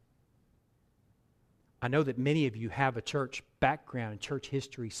 I know that many of you have a church background and church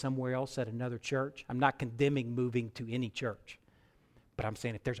history somewhere else at another church. I'm not condemning moving to any church. But I'm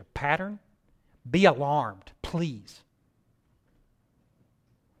saying if there's a pattern, be alarmed, please.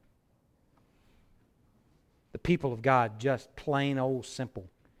 The people of God, just plain old simple.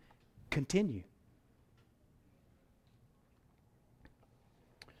 Continue.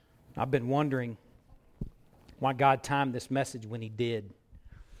 I've been wondering why God timed this message when He did.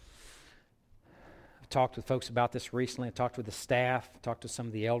 I've talked with folks about this recently. I talked with the staff. I talked to some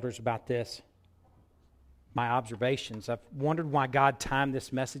of the elders about this. My observations. I've wondered why God timed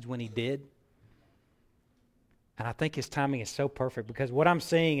this message when He did. And I think His timing is so perfect because what I'm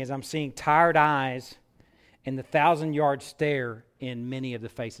seeing is I'm seeing tired eyes and the 1,000-yard stare in many of the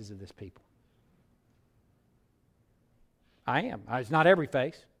faces of this people. I am. It's not every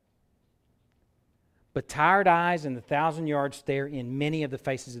face. But tired eyes and the 1,000-yard stare in many of the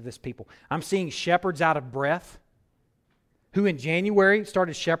faces of this people. I'm seeing shepherds out of breath who in January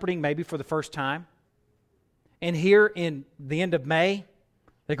started shepherding maybe for the first time. And here in the end of May,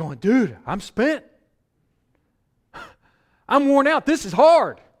 they're going, dude, I'm spent. I'm worn out. This is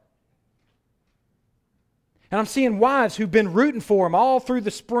hard. And I'm seeing wives who've been rooting for him all through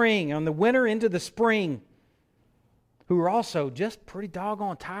the spring, on the winter into the spring, who are also just pretty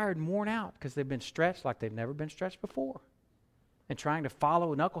doggone tired and worn out because they've been stretched like they've never been stretched before and trying to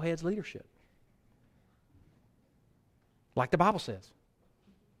follow a knucklehead's leadership. Like the Bible says.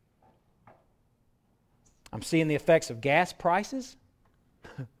 I'm seeing the effects of gas prices.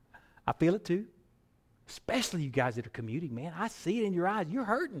 I feel it too. Especially you guys that are commuting, man. I see it in your eyes. You're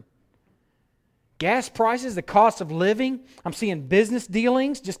hurting. Gas prices, the cost of living. I'm seeing business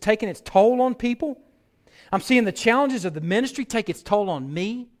dealings just taking its toll on people. I'm seeing the challenges of the ministry take its toll on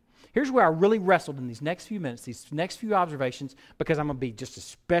me. Here's where I really wrestled in these next few minutes, these next few observations, because I'm going to be just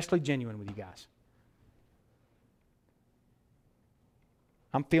especially genuine with you guys.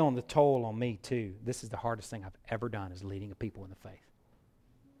 I'm feeling the toll on me too. This is the hardest thing I've ever done is leading a people in the faith.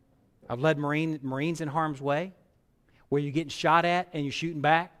 I've led Marines in harm's way, where you're getting shot at and you're shooting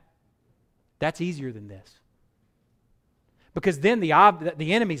back. That's easier than this. Because then the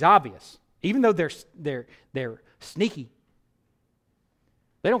enemy's obvious. Even though they're sneaky,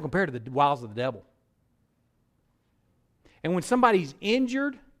 they don't compare to the wiles of the devil. And when somebody's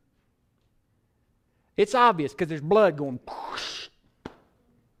injured, it's obvious because there's blood going whoosh.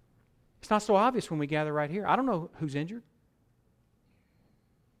 It's not so obvious when we gather right here. I don't know who's injured.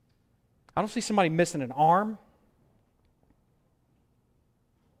 I don't see somebody missing an arm.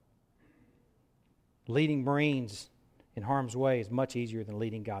 Leading Marines in harm's way is much easier than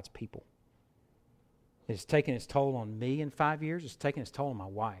leading God's people. It's taken its toll on me in 5 years. It's taken its toll on my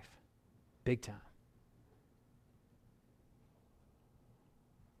wife. Big time.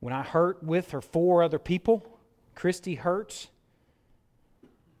 When I hurt with her 4 other people, Christy hurts.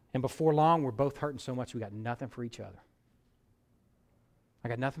 And before long, we're both hurting so much we got nothing for each other. I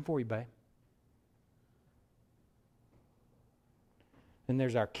got nothing for you, babe. Then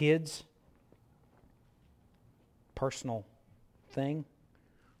there's our kids. Personal thing.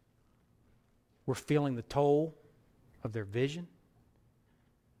 We're feeling the toll of their vision.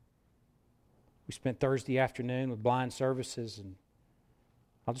 We spent Thursday afternoon with blind services, and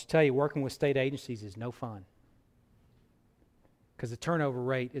I'll just tell you, working with state agencies is no fun. Because the turnover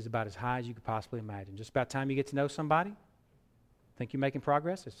rate is about as high as you could possibly imagine. Just about time you get to know somebody, think you're making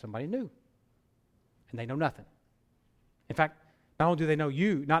progress, it's somebody new. And they know nothing. In fact, not only do they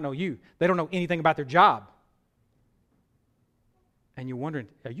not know you, they don't know anything about their job. And you're wondering,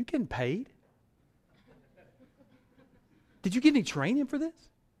 are you getting paid? Did you get any training for this?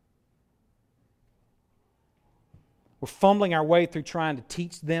 We're fumbling our way through trying to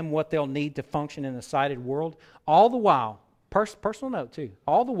teach them what they'll need to function in a sighted world. All the while, personal note too,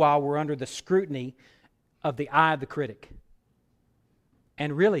 all the while we're under the scrutiny of the eye of the critic.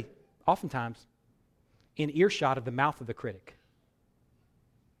 And really, oftentimes, in earshot of the mouth of the critic.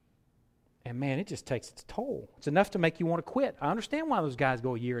 And man, it just takes its toll. It's enough to make you want to quit. I understand why those guys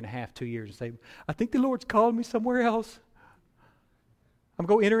go a year and a half, 2 years and say, I think the Lord's calling me somewhere else. I'm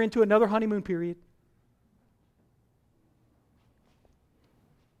going to enter into another honeymoon period.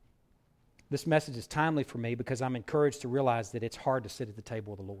 This message is timely for me because I'm encouraged to realize that it's hard to sit at the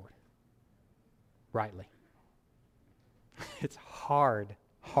table of the Lord. Rightly. It's hard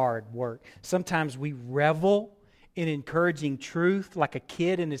work. Sometimes we revel in encouraging truth like a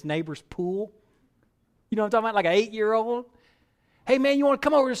kid in his neighbor's pool. You know what I'm talking about? Like an 8-year-old. Hey man, you want to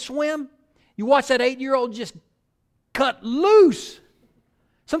come over to swim? You watch that 8-year-old just cut loose.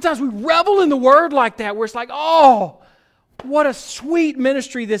 Sometimes we revel in the Word like that, where it's like, oh, what a sweet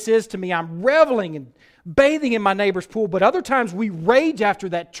ministry this is to me. I'm reveling and bathing in my neighbor's pool. But other times we rage after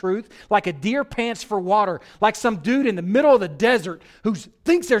that truth like a deer pants for water, like some dude in the middle of the desert who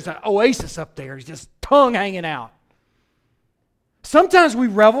thinks there's an oasis up there. He's just tongue hanging out. Sometimes we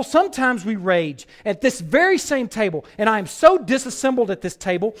revel, sometimes we rage at this very same table. And I am so disassembled at this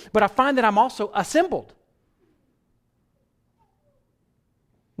table, but I find that I'm also assembled.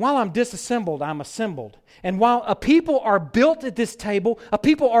 While I'm disassembled, I'm assembled. And while a people are built at this table, a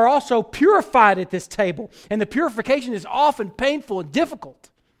people are also purified at this table. And the purification is often painful and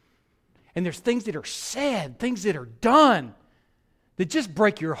difficult. And there's things that are said, things that are done, that just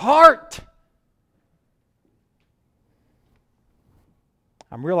break your heart.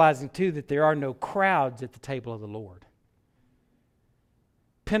 I'm realizing too that there are no crowds at the table of the Lord.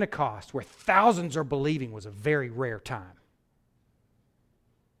 Pentecost, where thousands are believing, was a very rare time.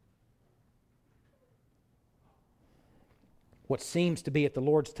 What seems to be at the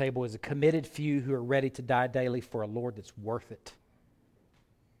Lord's table is a committed few who are ready to die daily for a Lord that's worth it.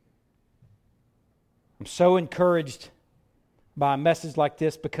 I'm so encouraged by a message like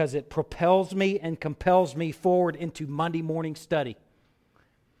this because it propels me and compels me forward into Monday morning study.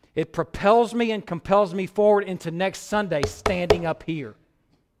 It propels me and compels me forward into next Sunday standing up here.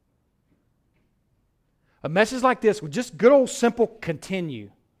 A message like this with just good old simple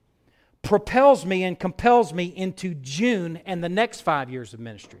continue propels me and compels me into June and the next 5 years of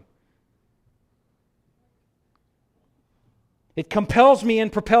ministry. It compels me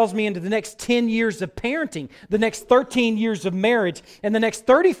and propels me into the next 10 years of parenting, the next 13 years of marriage, and the next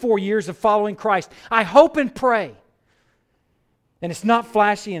 34 years of following Christ. I hope and pray. And it's not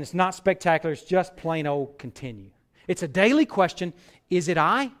flashy and it's not spectacular. It's just plain old continue. It's a daily question. Is it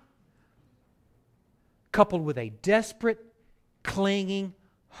I? Coupled with a desperate, clinging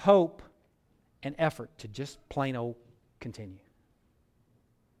hope and effort to just plain old continue.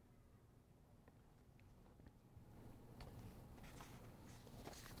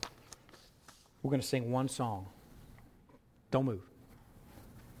 We're going to sing one song. Don't move.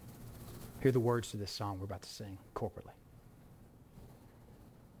 Hear the words to this song we're about to sing corporately.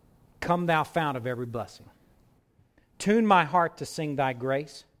 Come thou fount of every blessing. Tune my heart to sing thy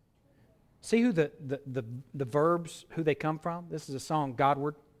grace. See who the verbs, who they come from? This is a song,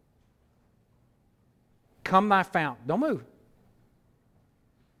 Godward. Come thy fount. Don't move.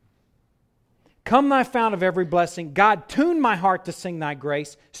 Come thy fount of every blessing. God, tune my heart to sing thy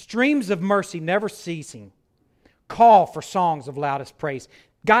grace. Streams of mercy never ceasing. Call for songs of loudest praise.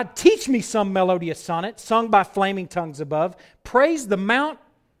 God, teach me some melodious sonnet sung by flaming tongues above. Praise the mount.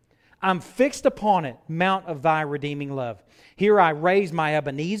 I'm fixed upon it, mount of thy redeeming love. Here I raise my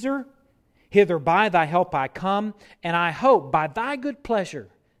Ebenezer. Hither by thy help I come. And I hope by thy good pleasure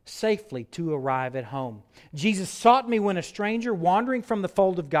safely to arrive at home. Jesus sought me when a stranger, wandering from the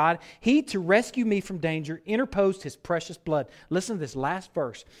fold of God. He, to rescue me from danger, interposed His precious blood. Listen to this last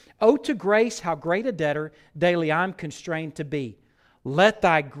verse. Oh, to grace, how great a debtor daily I'm constrained to be. Let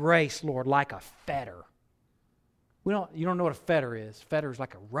thy grace, Lord, like a fetter. You don't know what a fetter is. Fetter is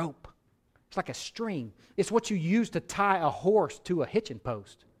like a rope. It's like a string. It's what you use to tie a horse to a hitching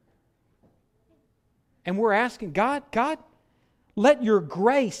post. And we're asking, God, let your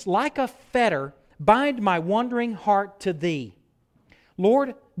grace, like a fetter, bind my wandering heart to thee.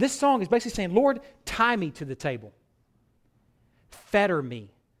 Lord, this song is basically saying, Lord, tie me to the table. Fetter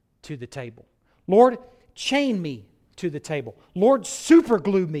me to the table. Lord, chain me to the table. Lord,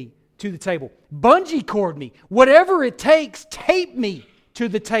 superglue me to the table. Bungee cord me. Whatever it takes, tape me to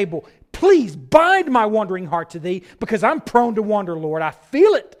the table. Please bind my wandering heart to thee because I'm prone to wander, Lord. I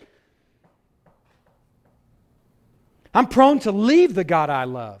feel it. I'm prone to leave the God I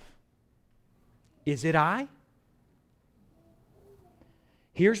love. Is it I?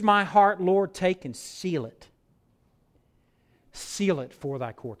 Here's my heart, Lord, take and seal it. Seal it for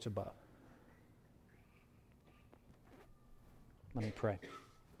thy courts above. Let me pray.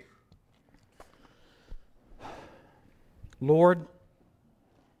 Lord,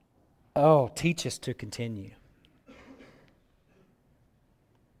 teach us to continue.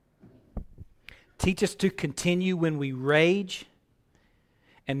 Teach us to continue when we rage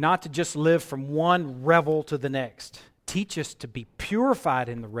and not to just live from one revel to the next. Teach us to be purified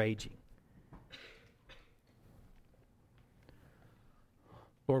in the raging.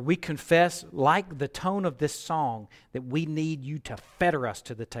 Lord, we confess, like the tone of this song, that we need you to fetter us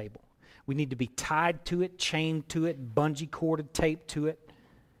to the table. We need to be tied to it, chained to it, bungee corded, taped to it,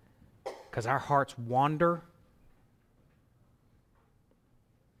 because our hearts wander.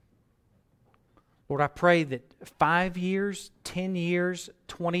 Lord, I pray that 5 years, 10 years,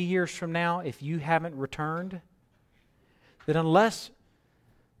 20 years from now, if you haven't returned, that unless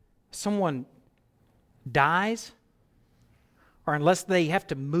someone dies or unless they have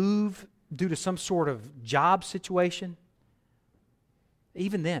to move due to some sort of job situation,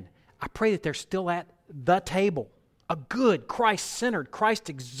 even then, I pray that they're still at the table, a good, Christ-centered,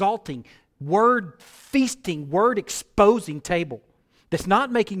 Christ-exalting, word-feasting, word-exposing table that's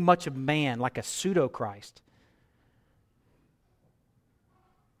not making much of man like a pseudo-Christ.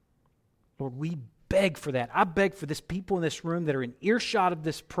 Lord, we beg for that. I beg for this people in this room that are in earshot of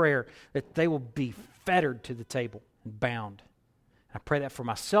this prayer that they will be fettered to the table and bound. I pray that for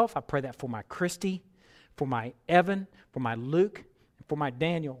myself. I pray that for my Christy, for my Evan, for my Luke, and for my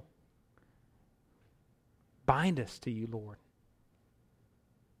Daniel. Bind us to you, Lord.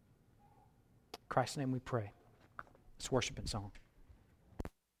 In Christ's name we pray. Let's worship in song.